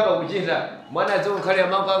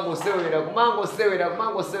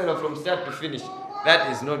start to finish. That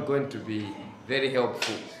is not going to be very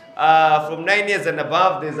helpful. From 9 years and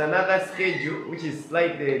above, there's another schedule which is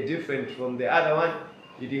slightly different from the other one.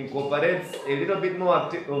 It incorporates a little bit more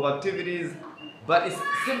of activities, but it's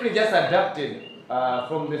simply just adapted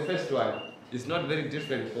from the first one. It's not very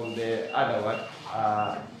different from the other one.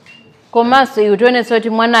 Komaso yutone soti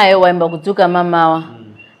mwanayo waimba kudzuka mamawa.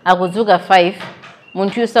 Akudzuka 5,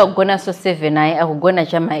 muntu yusa kugona so 7 ayi akugona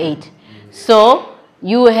chama 8. So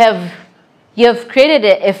you have created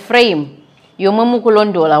a frame.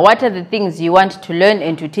 What are the things you want to learn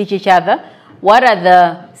and to teach each other? What are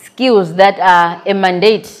the skills that are a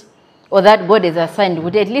mandate or that God has assigned?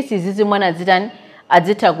 At least izizi mwana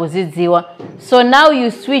azita kuzidziwa. So now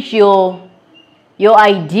you switch your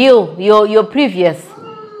ideal, your previous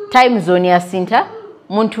time zone ya sinta,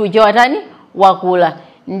 muntu uja watani wakula.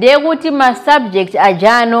 Ndekuti ma subject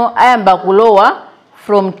ajano ayamba kulowa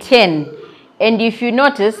from 10. And if you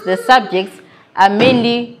notice, the subjects are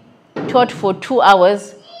mainly taught for 2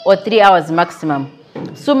 hours or 3 hours maximum.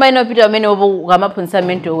 So many people are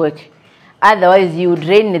mental work. Otherwise, you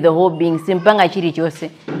drain the whole being. Simpanga chiri chose.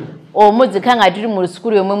 O muzikanga turi mu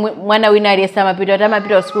school yo mwana winari sama pito atama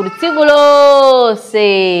pito school tigulo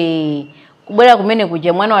se kubera kumene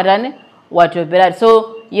kuje mwana watane watopera.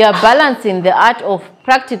 So you are balancing the art of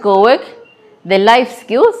practical work, the life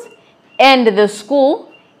skills, and the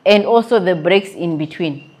school, and also the breaks in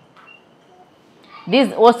between. This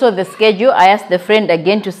is also the schedule. I asked the friend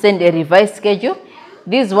again to send a revised schedule.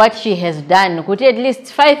 This is what she has done. Could at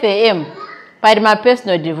least 5 a.m. by my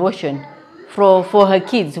personal devotion for her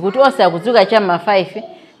kids. Could also kuzuka chama 5.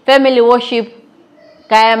 Family worship,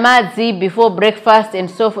 kayamazi before breakfast and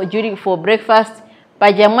so for during for breakfast.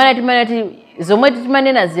 Pajamwana timanati zomweti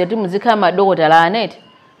timanena zetu muzika madogo talanet.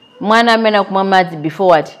 Mwana mena kumamazi before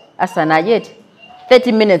what? Asanajet.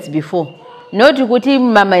 30 minutes before. Not kuti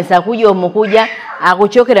mama isakuja omukuja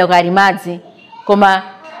akuchokera kalimazi. Koma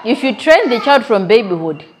if you train the child from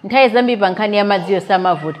babyhood, ntaizambi pankani ya mazi yo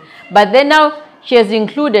summerhood. But then now she has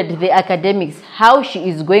included the academics, how she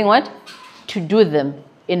is going what to do them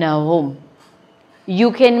in her home.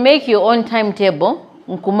 You can make your own timetable.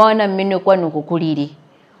 Nkumaona mmene kwanu kukuliri.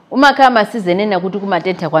 Umakama sizenena kuti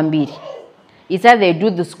kumatenta kwambiri. It's either they do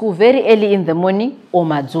the school very early in the morning or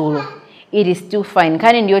madzulo. It is still fine.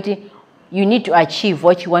 Kani ndiyoti you need to achieve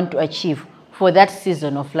what you want to achieve for that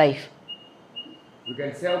season of life. We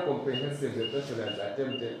can see how comprehensive the person has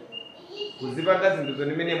attempted kuzipanga zinthu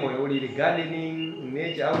zoni mene moyo ulili gardening,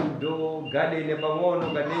 nature outdoor, garden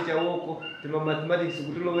pang'ono, ka nature walk, tima mathematics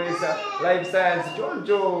kutilowesa, life science,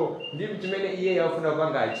 choncho ndipo chimene iye afuna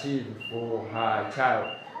kupanga achieve for her child.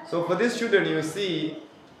 So for these children you see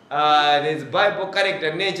there's Bible,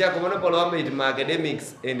 character, nature, kumano palo tima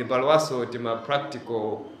academics and palo tima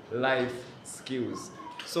practical life skills.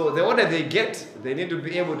 So the order they get, they need to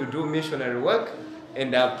be able to do missionary work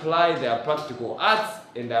and apply their practical arts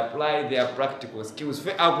and apply their practical skills.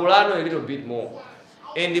 Akulano a little bit more.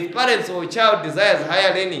 And if parents or child desires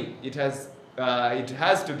higher learning, it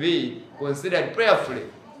has to be considered prayerfully.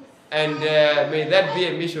 And may that be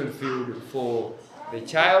a mission field for the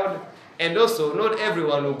child. And also, not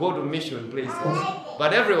everyone will go to mission places,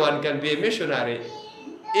 but everyone can be a missionary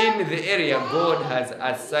in the area God has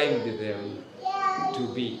assigned them to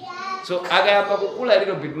be. So agayamba kukula a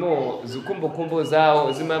little bit more, zikumbo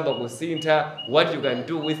zao zimamba kusinta, what you can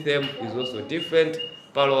do with them is also different.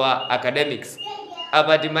 Palowa academics.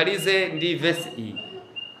 Abatimalize ndi verse E.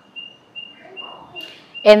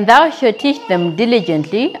 And thou shalt teach them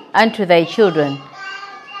diligently unto thy children,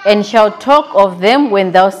 and shalt talk of them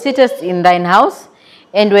when thou sittest in thine house,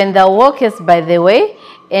 and when thou walkest by the way,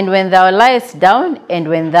 and when thou liest down, and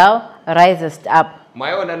when thou risest up.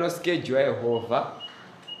 Mwaona no schedule ya Yehova.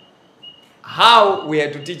 How we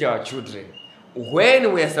are to teach our children,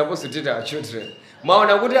 when we are supposed to teach our children.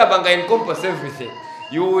 Maona kuti apanga encompass everything.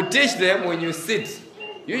 You will teach them when you sit.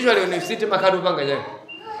 Usually when you sit,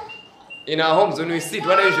 in our homes, when we sit,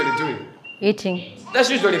 what are you usually doing? Eating. That's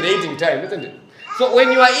usually the eating time, isn't it? So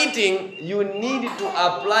when you are eating, you need to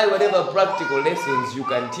apply whatever practical lessons you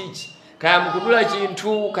can teach. Kaya mukudula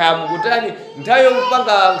chintu, kaya mukutani, ntayo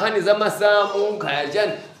mpanga nkhani za masamu, kaya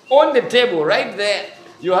jani. On the table, right there,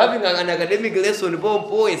 you're having an academic lesson, a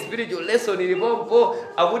spiritual lesson,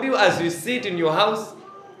 as you sit in your house,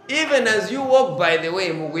 even as you walk by the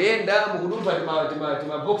way,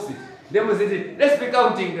 let's be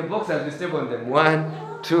counting the boxes as we step on them. 1,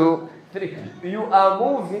 2, 3. You are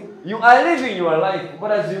moving, you are living your life,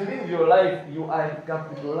 but as you live your life, you are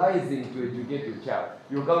capitalizing to educate your child.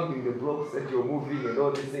 You're counting the blocks that you're moving and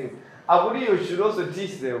all these things. You should also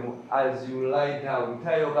teach them as you lie down,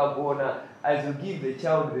 as you give the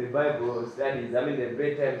child the Bible studies, the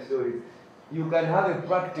bedtime stories. You can have a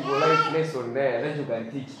practical life lesson there that you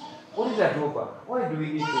can teach. What is that over? Why do we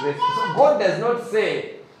need to rest? So God does not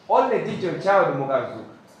say, only teach your child mukazu.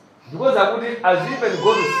 Because as you even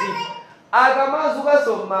go to sleep, so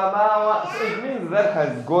it means that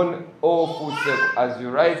has gone all full circle. As you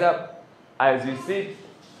rise up, as you sit,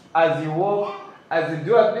 as you walk, as you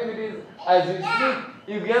do activities, as you sleep,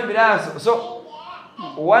 you can be there. So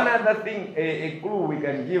one other thing, a clue we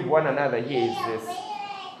can give one another here is this.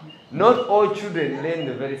 Not all children learn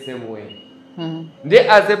the very same way.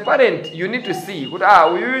 As a parent, you need to see, is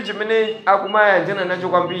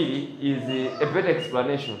a better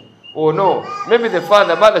explanation. Or no, maybe the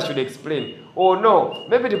father, mother should explain. Or no,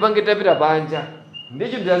 maybe the bangeta bita banja.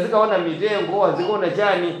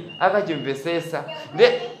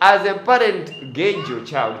 As a parent, gauge your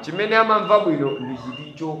child.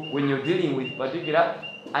 When you're dealing with particular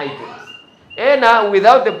items. And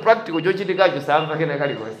without the practical,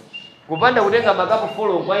 kupanda kutenga makapo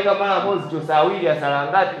follow kwaika mara mozi tusawili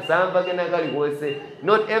asalangati samba kena kali kuwese.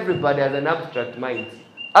 Not everybody has an abstract mind.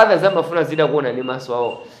 Others amafuna zida kuona ni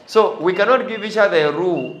maswao. So we cannot give each other a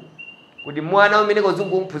rule. Kuti mwana umeneko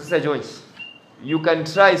zungu mpusisa jonchi. You can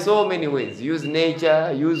try so many ways. Use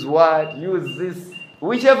nature, use what, use this.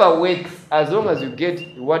 Whichever works, as long as you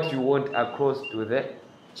get what you want across to the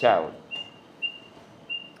child.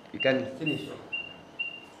 You can finish.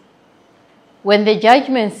 When the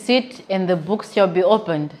judgment sit and the books shall be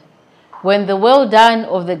opened, when the well done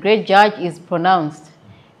of the great judge is pronounced,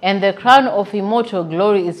 and the crown of immortal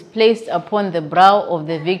glory is placed upon the brow of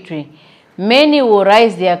the victory, many will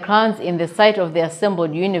raise their crowns in the sight of the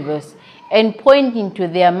assembled universe, and pointing to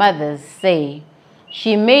their mothers say,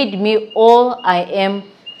 she made me all I am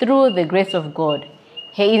through the grace of God.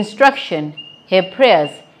 Her instruction, her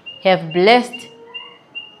prayers have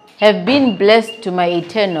been blessed to my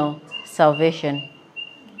eternal salvation.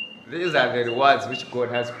 These are the rewards which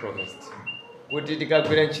God has promised.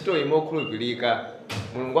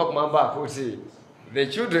 The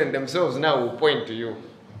children themselves now will point to you,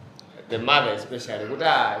 the mother especially,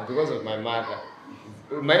 because of my mother.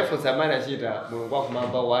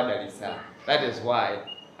 That is why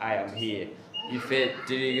I am here. If we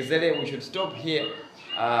should stop here,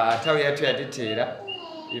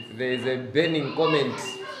 if there is a burning comment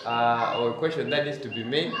or a question that needs to be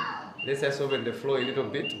made, let's just open the floor a little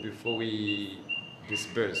bit before we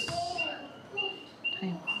disperse.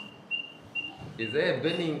 Is there a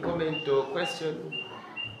burning comment or question?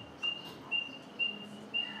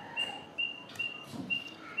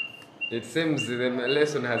 It seems the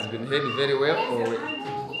lesson has been heard very well. Or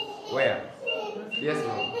where? Yes,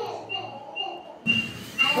 ma'am.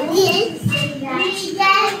 It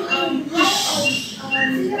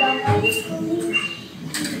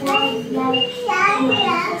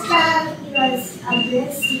was a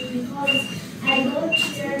blessing because I go to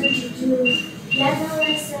church to do piano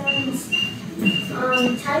lessons,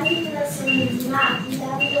 typing lessons, math,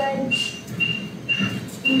 language,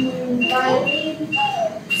 violin.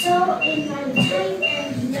 So in my time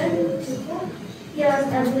and learning to cook, it was a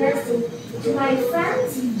blessing. To my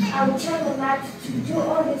friends, I would tell them that to do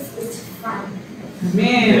all this is fun.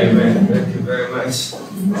 Amen. Amen. Thank you very much.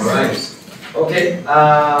 All right. Okay.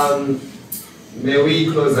 May we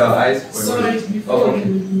close our eyes for Sorry, before okay.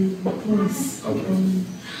 you close. Okay.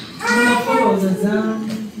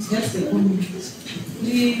 Just a moment.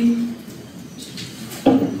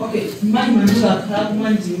 Okay, mani Mandula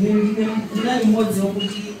kumanje ndinali mmodzi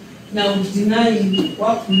wokuti na udinayi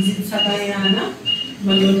waphunzitsa kayana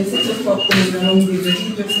malonetsetse kwakhona longeze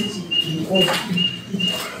chito sechi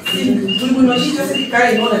kuli kuno chito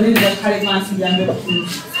sekale nola nendakhale masi yambe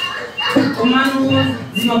kuphunzitsa komano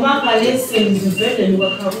zimabanga lesson zibhedeni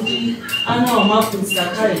kwakha kuti ana wamaphunzitsa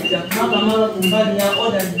kale kumabamala kumbali ya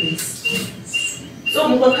orderliness. So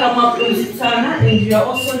and you are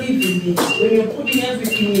also living it when you're putting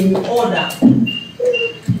everything in order.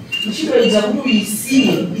 It's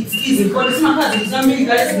easy because it's not you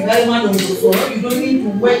don't need to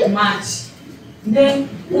work much. Then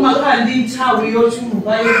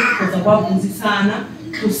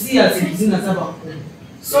to see us in.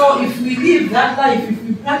 So if we live that life, if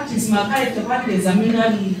we practice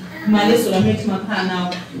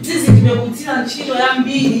this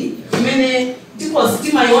is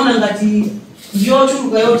because maiona ngati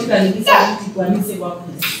yochuluka yochikanikisa kuti kwanise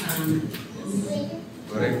kwakudzisana.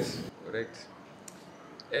 Correct. Correct.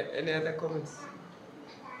 Any other comments?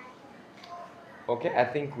 Okay, I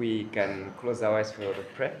think we can close our eyes for the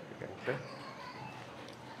prayer. We can pray.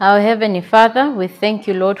 Our Heavenly Father, we thank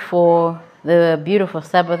you, Lord, for the beautiful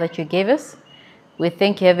Sabbath that you gave us. We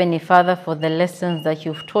thank you, Heavenly Father, for the lessons that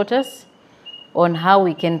you've taught us on how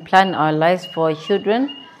we can plan our lives for our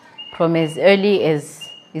children from as early as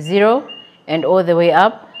 0 and all the way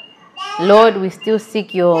up. Lord, we still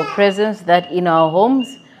seek your presence that in our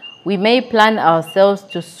homes we may plan ourselves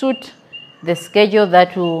to suit the schedule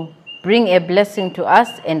that will bring a blessing to us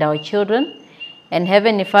and our children. And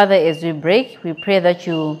Heavenly Father, as we break, we pray that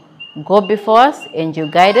you go before us and you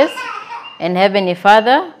guide us. And Heavenly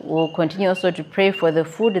Father, we'll continue also to pray for the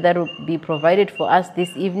food that will be provided for us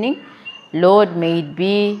this evening. Lord, may it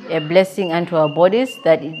be a blessing unto our bodies,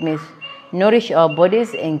 that it may nourish our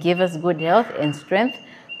bodies and give us good health and strength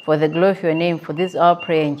for the glory of your name. For this our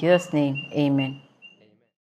prayer in Jesus' name. Amen.